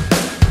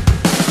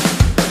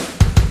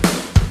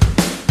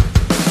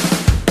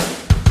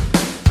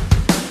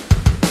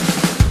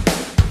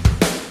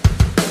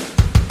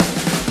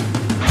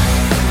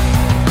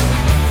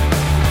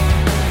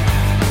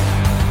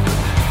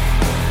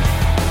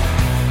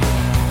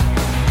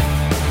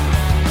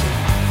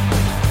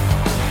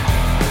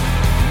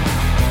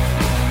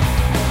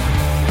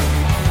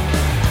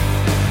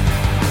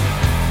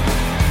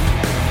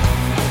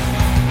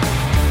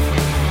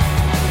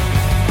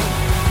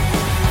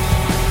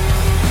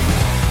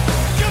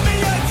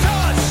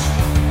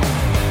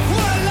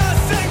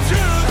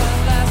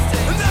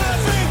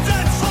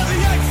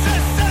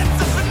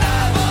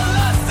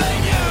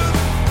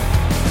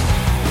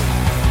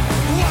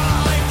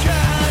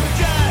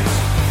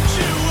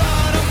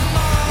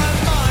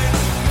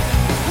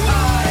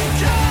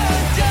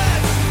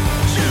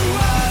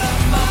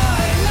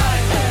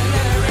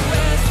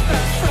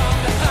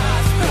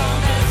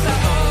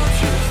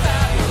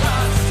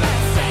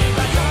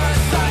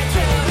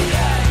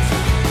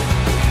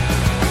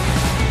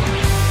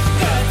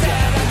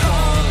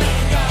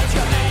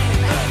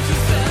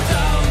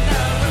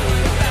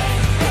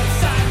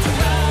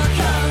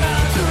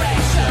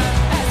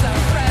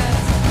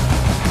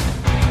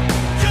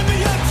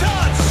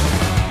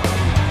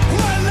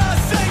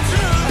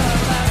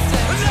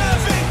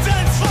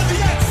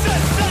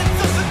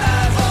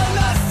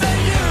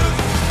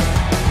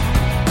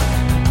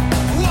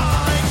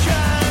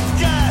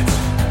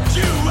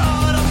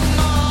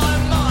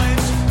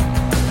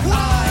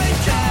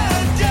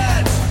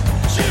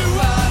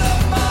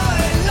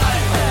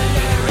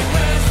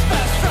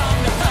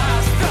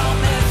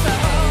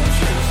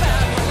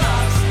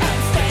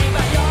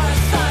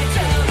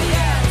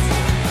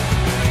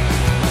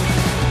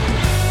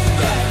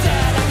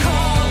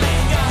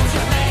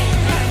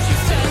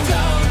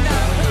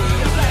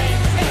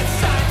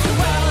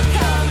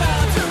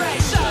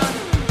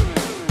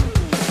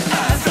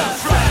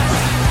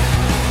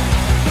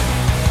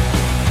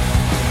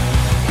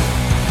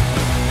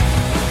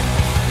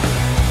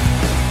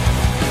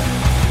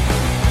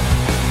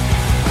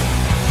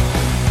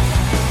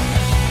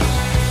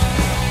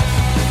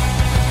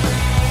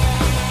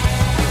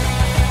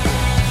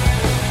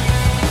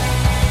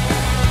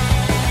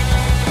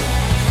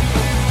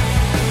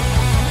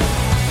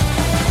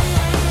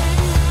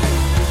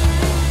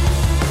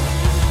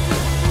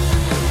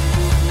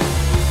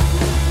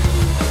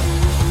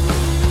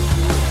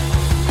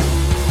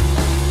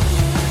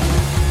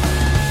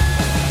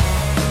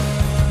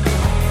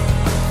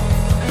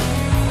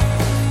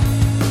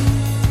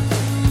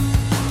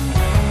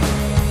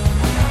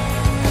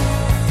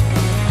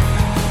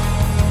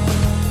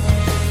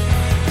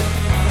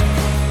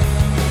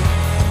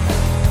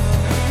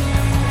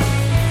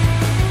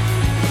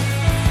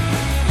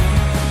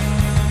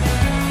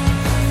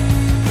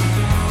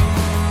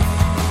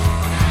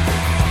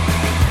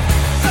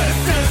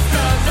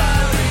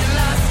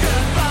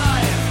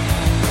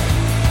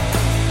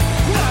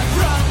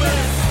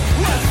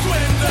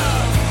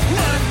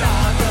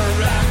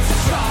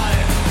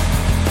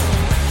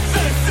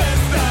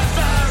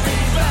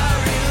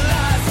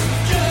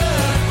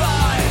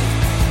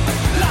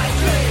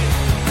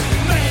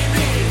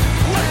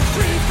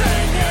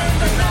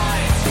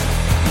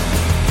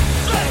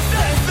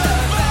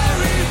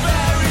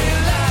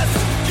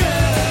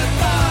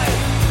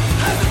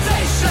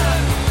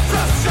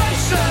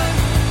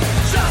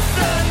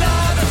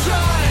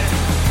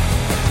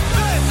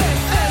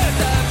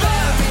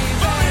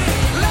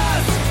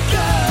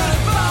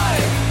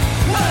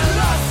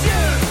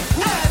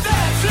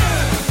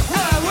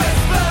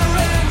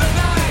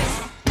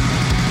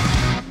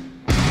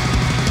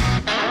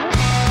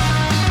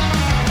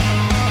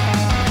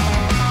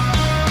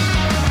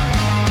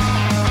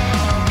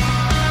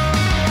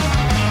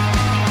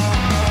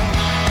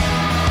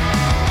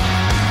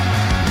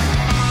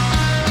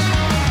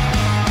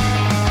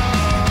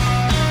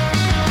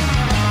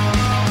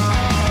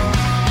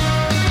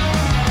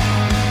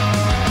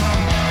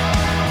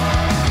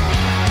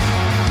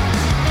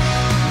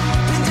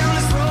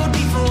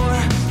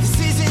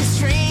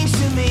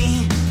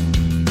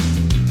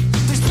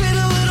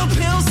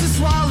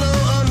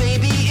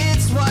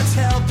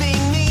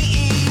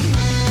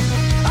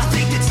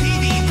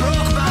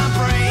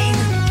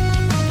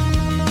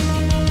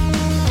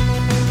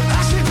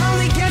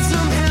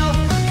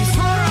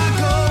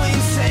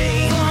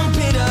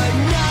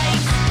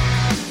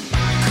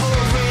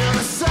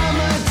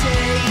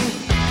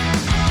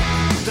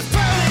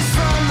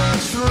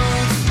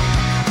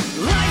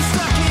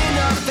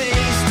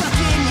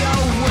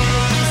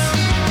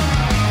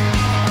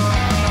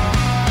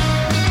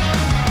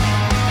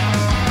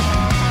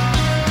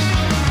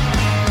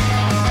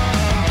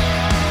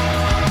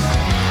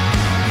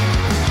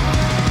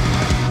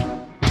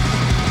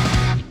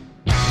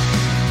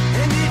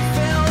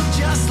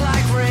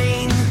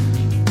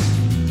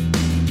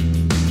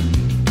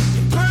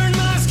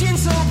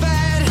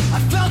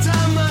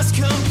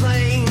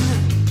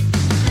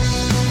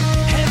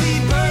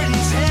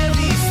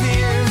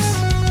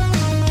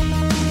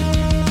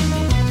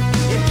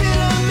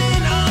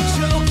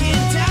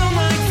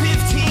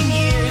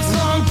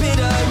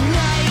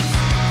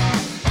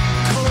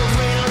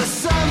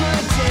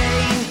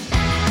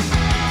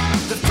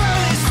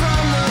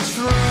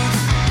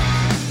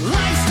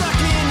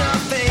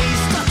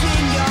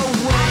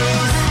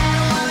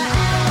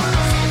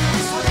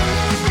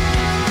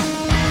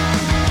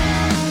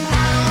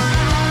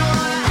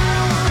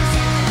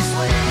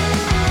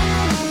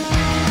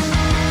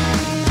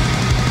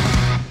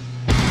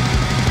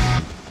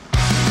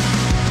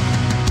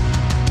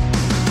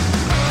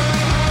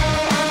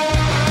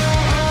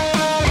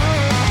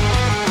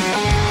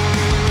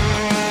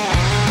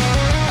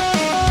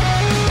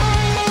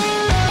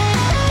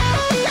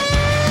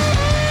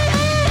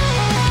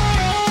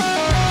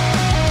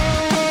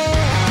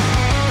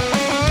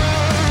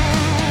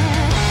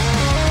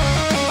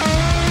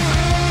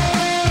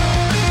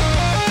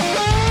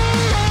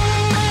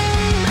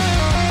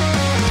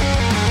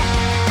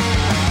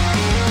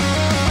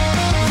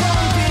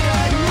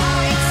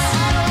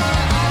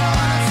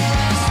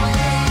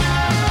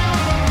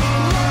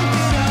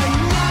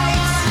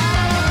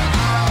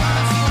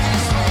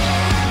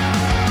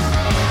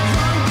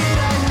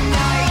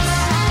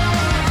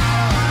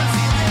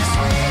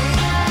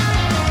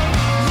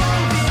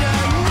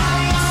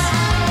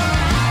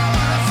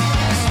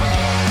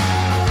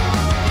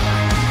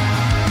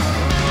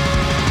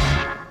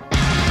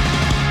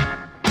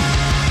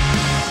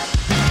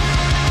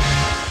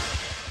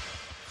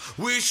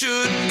We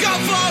should go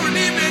for an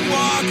evening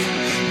walk.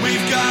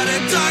 We've got to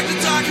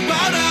talk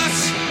about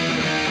us.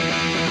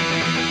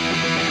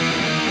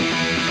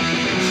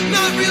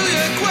 Not really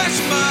a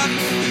question, but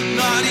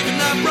not even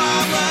a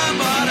problem,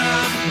 but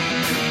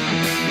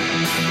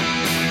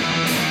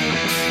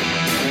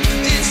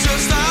it's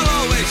just I'll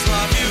always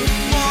love you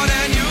more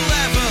than you'll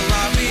ever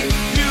love me.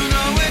 You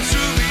know it's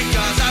true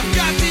because I've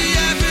got the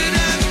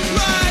evidence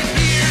right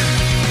here.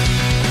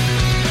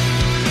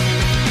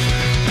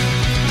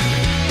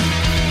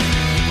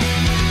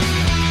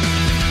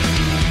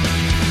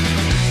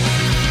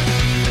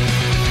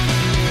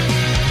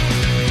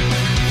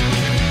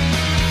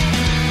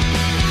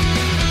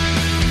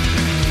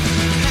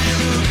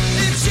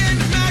 It's in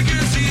the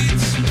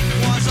magazines,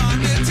 was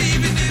on the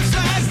TV news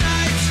last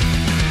night.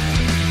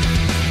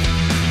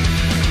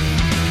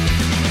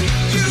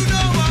 You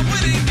know I'm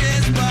winning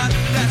this, but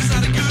that's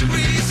not a good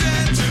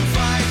reason to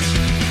fight.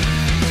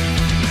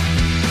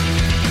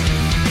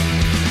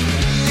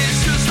 It's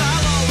just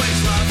I'll always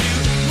love you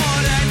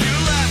more than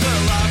you'll ever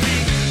love me.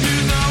 You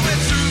know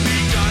it's true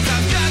because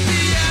I've got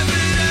the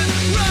evidence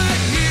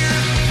right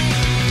here.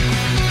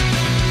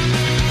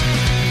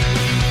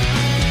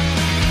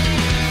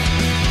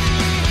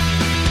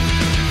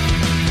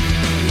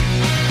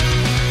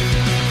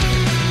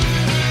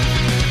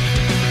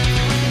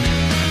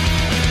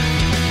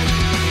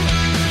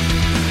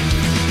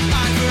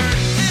 I heard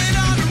it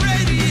on the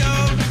radio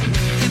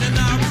in an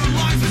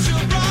hour-long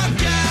special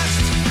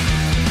broadcast.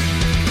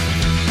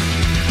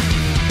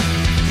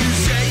 You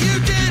say you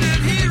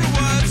didn't hear a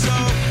word, so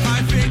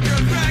I think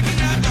you're cracking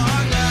at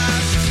long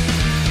last.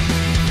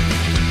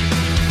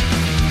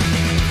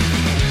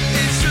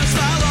 It's just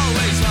I'll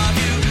always love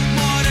you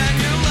more than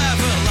you'll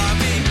ever love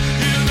me.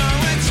 You know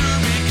it's true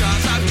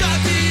because I've got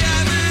the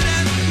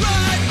evidence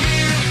right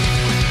here.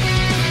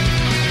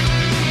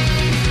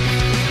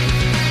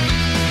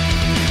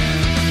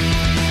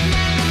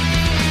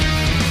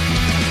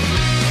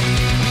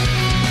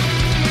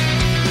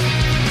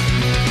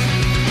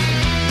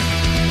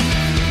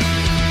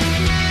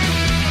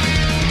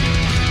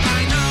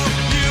 I know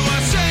you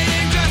are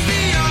saying just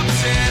the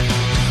opposite.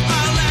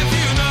 I'll let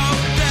you know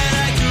that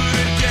I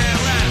couldn't care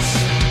less.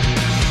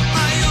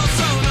 I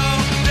also know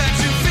that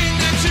you think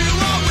that you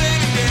are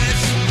winning this,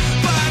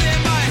 but in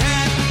my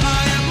head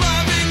I am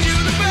loving you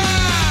the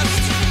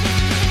best.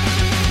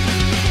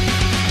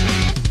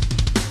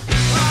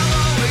 I'll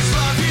always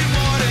love you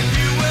more than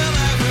you will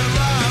ever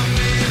love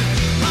me.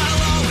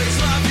 I'll always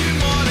love you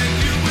more than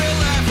you will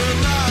ever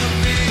love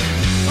me.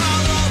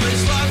 I'll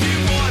always love you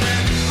more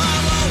than,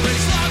 I'll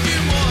always love you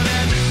more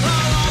than,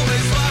 I'll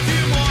always love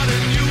you more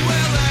than you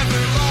will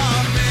ever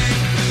love me.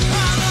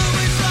 I'll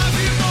always love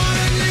you more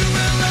than you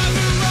will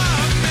ever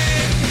love me.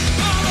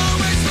 I'll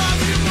always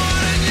love you more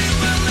than you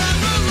will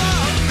ever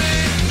love me.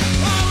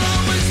 I'll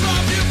always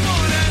love you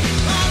more than,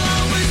 I'll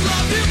always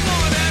love you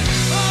more than,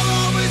 I'll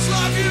always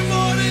love you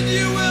more than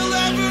you will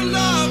ever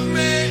love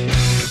me.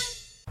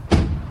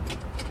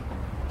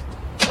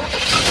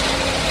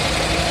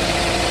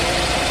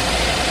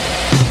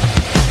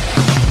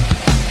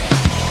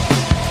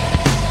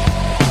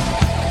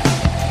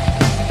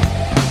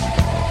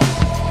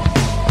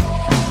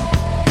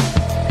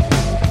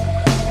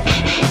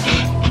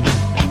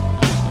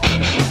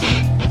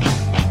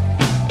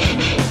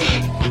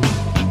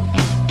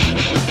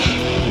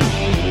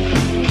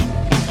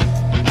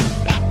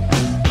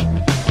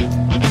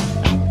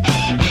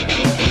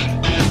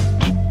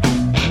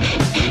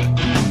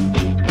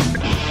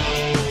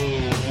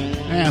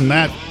 And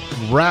that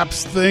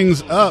wraps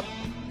things up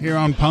here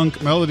on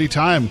Punk Melody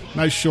Time.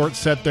 Nice short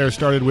set there.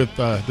 Started with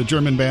the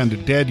German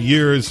band Dead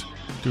Years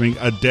doing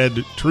A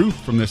Dead Truth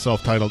from their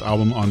self-titled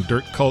album on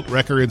Dirt Cult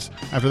Records.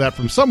 After that,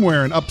 from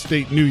somewhere in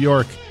upstate New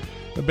York,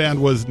 the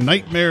band was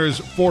Nightmares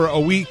for a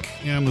Week,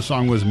 and the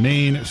song was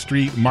Main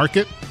Street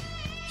Market.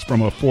 It's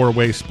from a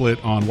four-way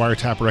split on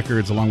Wiretap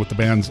Records, along with the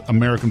bands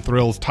American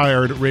Thrills,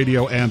 Tired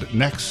Radio, and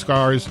Neck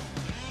Scars.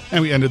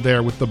 And we ended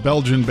there with the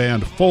Belgian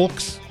band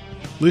Folks.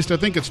 At least I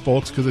think it's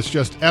Folks, because it's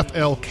just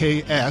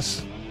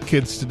F-L-K-S.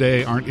 Kids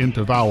today aren't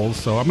into vowels,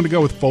 so I'm going to go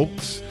with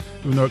Folks,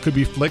 even though it could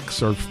be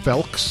Flicks or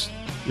Felks,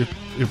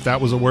 if that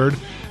was a word.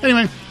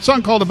 Anyway,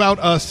 song called About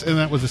Us, and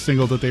that was a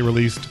single that they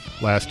released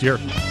last year.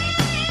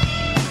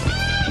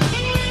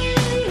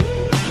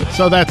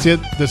 So that's it.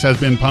 This has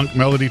been Punk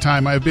Melody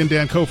Time. I've been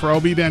Dan Kofer.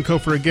 I'll be Dan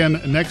Kofer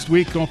again next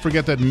week. Don't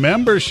forget that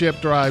membership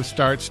drive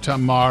starts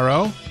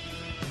tomorrow.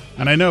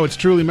 And I know it's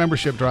truly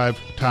membership drive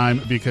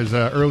time because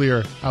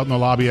earlier out in the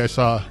lobby I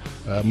saw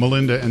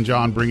Melinda and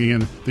John bringing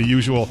in the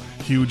usual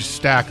huge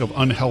stack of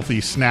unhealthy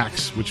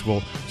snacks, which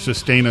will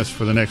sustain us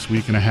for the next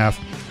week and a half.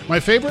 My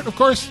favorite, of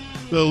course,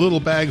 the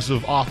little bags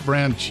of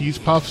off-brand cheese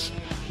puffs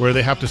where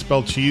they have to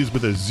spell cheese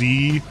with a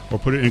Z or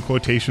put it in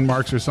quotation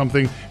marks or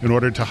something in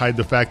order to hide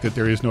the fact that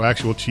there is no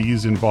actual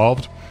cheese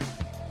involved.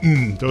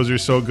 Those are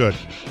so good.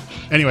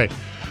 Anyway,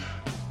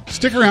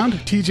 stick around.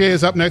 TJ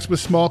is up next with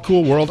Small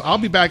Cool World. I'll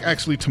be back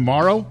actually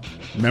tomorrow.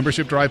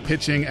 Membership drive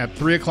pitching at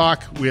 3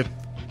 o'clock with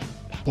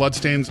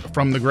Bloodstains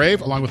from the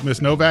Grave, along with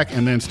Miss Novak,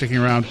 and then sticking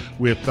around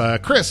with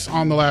Chris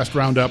on the last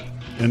roundup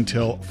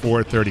until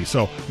 4:30.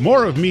 So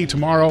more of me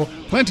tomorrow,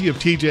 plenty of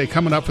TJ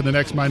coming up for the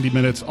next 90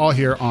 minutes, all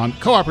here on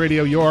Co-op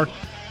Radio, your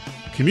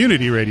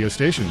community radio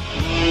station.